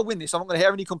any... When I win this, I'm not going to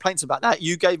hear any complaints about that.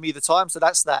 You gave me the time, so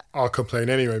that's that. I'll complain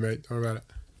anyway, mate. Don't worry about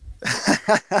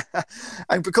it.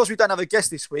 And because we don't have a guest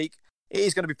this week, it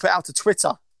is going to be put out to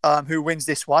Twitter who wins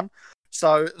this one.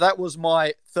 So that was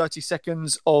my 30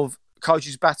 seconds of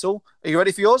Coach's Battle. Are you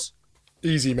ready for yours?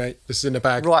 Easy, mate. This is in the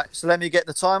bag. Right. So let me get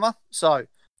the timer. So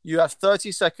you have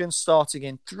 30 seconds starting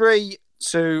in 3,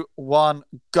 2, 1,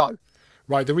 go.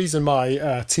 Right, the reason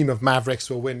my team of Mavericks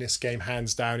will win this game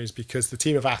hands down is because the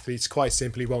team of athletes quite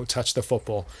simply won't touch the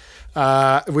football.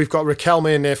 We've got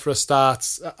Riquelme in there for a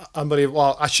start. Unbelievable.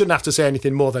 Well, I shouldn't have to say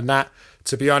anything more than that,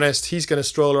 to be honest. He's going to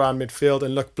stroll around midfield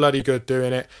and look bloody good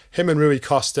doing it. Him and Rui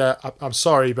Costa, I'm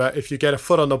sorry, but if you get a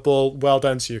foot on the ball, well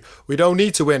done to you. We don't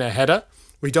need to win a header.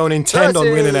 We don't intend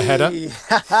on winning a header.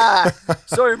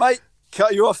 Sorry, mate.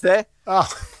 Cut you off there. Oh.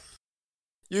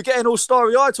 You're getting all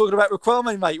starry-eyed talking about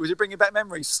Riquelme, mate. Was it bringing back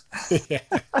memories? Yeah.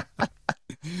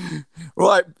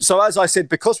 Right. So as I said,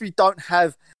 because we don't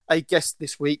have a guest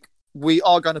this week, we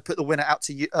are going to put the winner out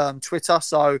to Twitter.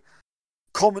 So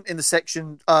comment in the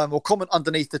section or comment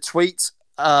underneath the tweet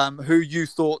who you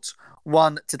thought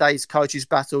won today's Coach's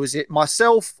Battle. Is it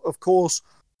myself, of course,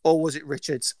 or was it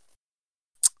Richards?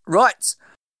 Right.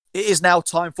 It is now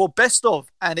time for Best Of,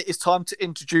 and it is time to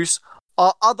introduce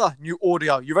our other new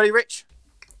audio. You ready, Rich?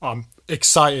 I'm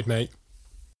excited, mate.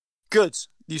 Good.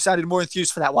 You sounded more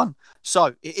enthused for that one.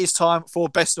 So, it is time for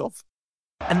Best Of.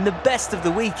 And the best of the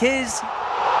week is...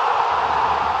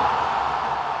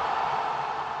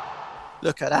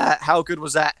 Look at that. How good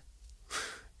was that?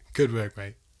 Good work,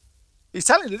 mate. He's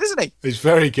talented, isn't he? He's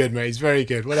very good, mate. He's very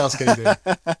good. What else can he do?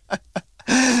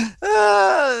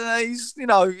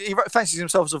 He fancies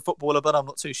himself as a footballer, but I'm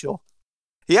not too sure.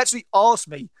 He actually asked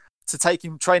me to take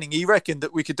him training. He reckoned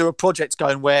that we could do a project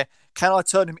going where can I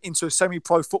turn him into a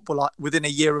semi-pro footballer within a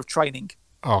year of training?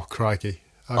 Oh, crikey.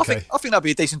 Okay. I think that'd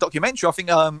be a decent documentary. I think,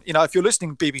 if you're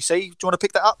listening, BBC, do you want to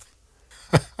pick that up?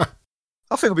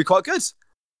 I think it'll be quite good.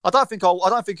 I don't think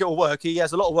it'll work. He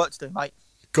has a lot of work to do, mate.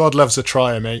 God loves a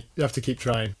trier, mate. You have to keep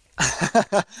trying.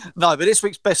 No, but this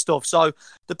week's Best Of. So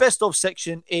the Best Of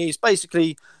section is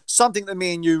basically something that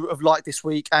me and you have liked this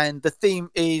week, and the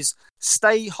theme is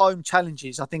stay home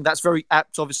challenges. I think that's very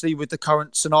apt, obviously, with the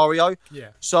current scenario. Yeah.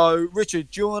 So,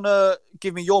 Richard, do you want to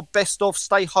give me your Best Of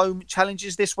stay home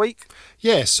challenges this week?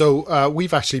 Yeah, so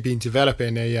we've actually been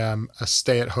developing a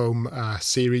stay at home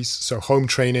series, so home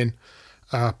training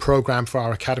program for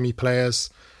our academy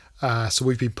players. So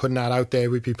we've been putting that out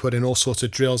there. We've been putting all sorts of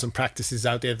drills and practices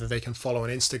out there that they can follow on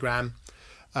Instagram.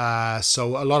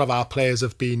 So a lot of our players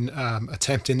have been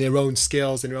attempting their own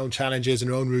skills and their own challenges and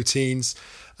their own routines.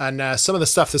 And some of the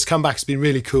stuff that's come back has been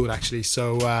really cool, actually.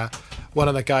 So one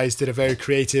of the guys did a very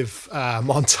creative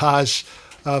montage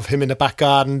of him in the back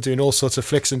garden doing all sorts of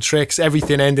flicks and tricks.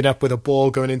 Everything ended up with a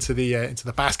ball going into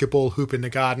the basketball hoop in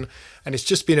the garden, and it's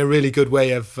just been a really good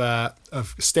way of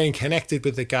staying connected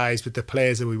with the guys, with the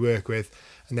players that we work with,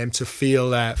 and them to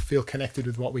feel connected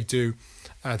with what we do,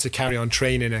 and to carry on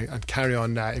training and carry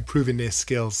on improving their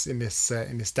skills in this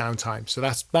downtime. So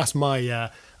that's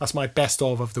my best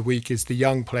of the week, is the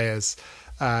young players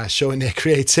showing their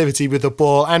creativity with the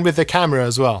ball and with the camera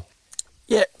as well.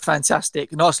 Yeah,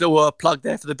 fantastic. Nice little plug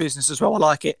there for the business as well. I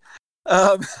like it.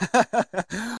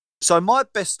 So my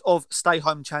best of stay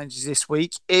home challenges this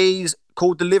week is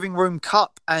called the Living Room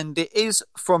Cup, and it is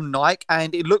from Nike,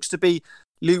 and it looks to be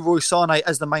Leroy Sané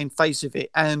as the main face of it.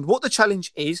 And what the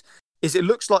challenge is it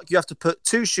looks like you have to put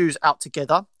two shoes out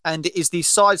together, and it is the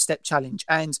side step challenge.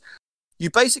 And you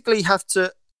basically have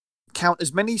to count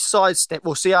as many side steps,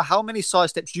 or see how many side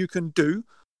steps you can do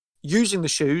using the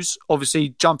shoes,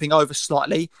 obviously jumping over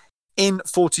slightly, in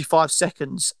 45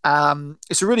 seconds.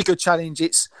 It's a really good challenge.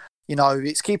 It's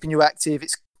keeping you active.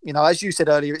 It's, as you said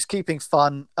earlier, it's keeping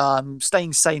fun,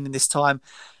 staying sane in this time.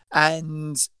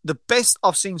 And the best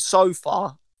I've seen so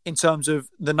far in terms of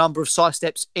the number of side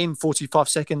steps in 45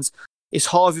 seconds is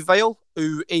Harvey Vale,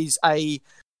 who is a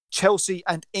Chelsea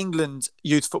and England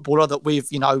youth footballer that we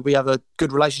have a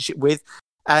good relationship with.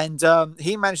 And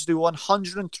he managed to do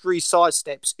 103 side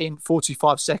steps in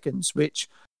 45 seconds, which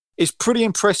is pretty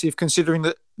impressive considering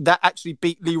that actually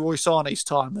beat Leroy Sané's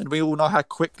time, and we all know how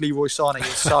quick Leroy Sané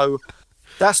is. So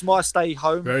that's my stay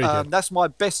home. Very good. That's my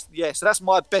best. Yeah, so that's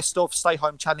my best of stay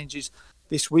home challenges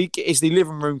this week. It is the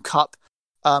Living Room Cup,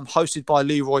 hosted by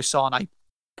Leroy Sané,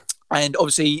 and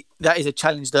obviously that is a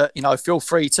challenge that feel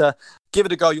free to give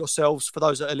it a go yourselves. For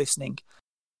those that are listening,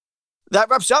 that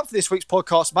wraps it up for this week's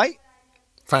podcast, mate.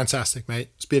 Fantastic, mate.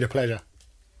 It's been a pleasure.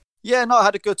 Yeah, no, I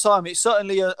had a good time. It's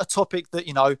certainly a topic that,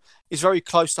 is very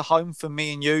close to home for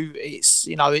me and you. It's,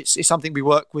 it's something we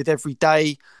work with every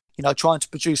day, trying to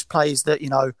produce plays that,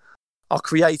 are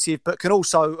creative, but can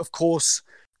also, of course,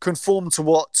 conform to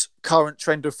what current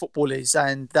trend of football is.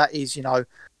 And that is,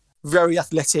 very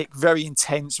athletic, very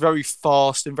intense, very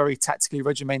fast and very tactically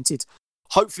regimented.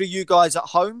 Hopefully you guys at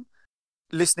home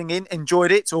listening in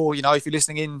enjoyed it, or, if you're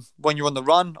listening in when you're on the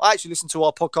run. I actually listened to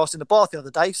our podcast in the bath the other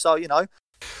day, so,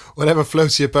 whatever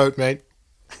floats your boat, mate.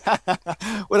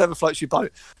 Whatever floats your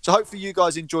boat. So hopefully you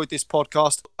guys enjoyed this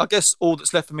podcast. I guess all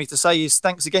that's left for me to say is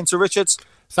thanks again to Richard.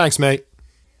 Thanks, mate.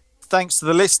 Thanks to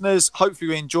the listeners.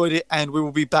 Hopefully you enjoyed it, and we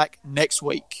will be back next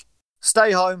week.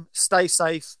 Stay home, stay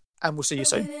safe, and we'll see you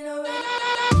soon.